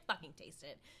you can't fucking taste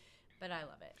it? But I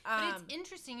love it. But it's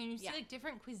interesting, and you see like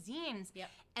different cuisines,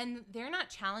 and they're not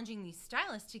challenging these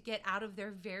stylists to get out of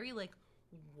their very like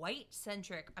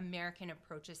white-centric American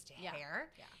approaches to hair.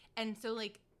 Yeah. And so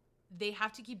like they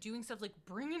have to keep doing stuff like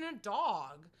bring in a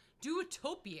dog, do a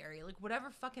topiary, like whatever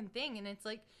fucking thing. And it's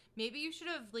like maybe you should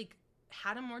have like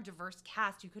had a more diverse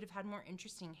cast. You could have had more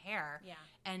interesting hair,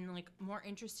 and like more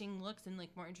interesting looks and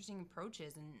like more interesting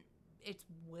approaches. And it's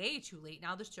way too late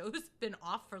now. The show's been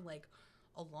off for like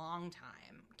a long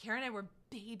time. Kara and I were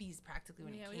babies practically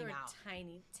when it came out.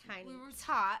 Tiny we were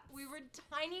tots. We were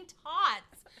tiny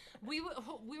tots. we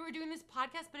were doing this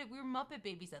podcast, but we were Muppet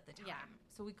babies at the time,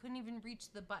 so we couldn't even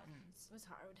reach the buttons. It was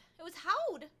hard. It was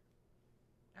hard.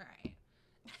 All right.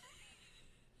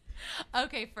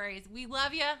 Okay, furries, we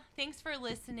love you. Thanks for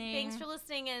listening. Thanks for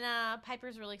listening. And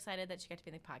Piper's really excited that she got to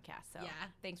be in the podcast. So Yeah.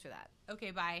 thanks for that.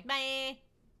 Okay, bye. Bye.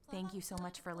 Thank you so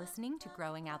much for listening to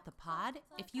Growing Out the Pod.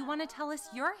 If you want to tell us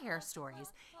your hair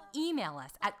stories, email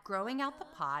us at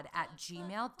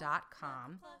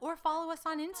growingoutthepod@gmail.com or follow us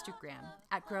on Instagram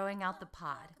at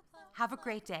growingoutthepod. Have a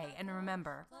great day, and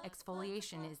remember,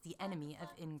 exfoliation is the enemy of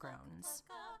ingrowns.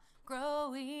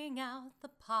 Growing out the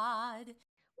pod.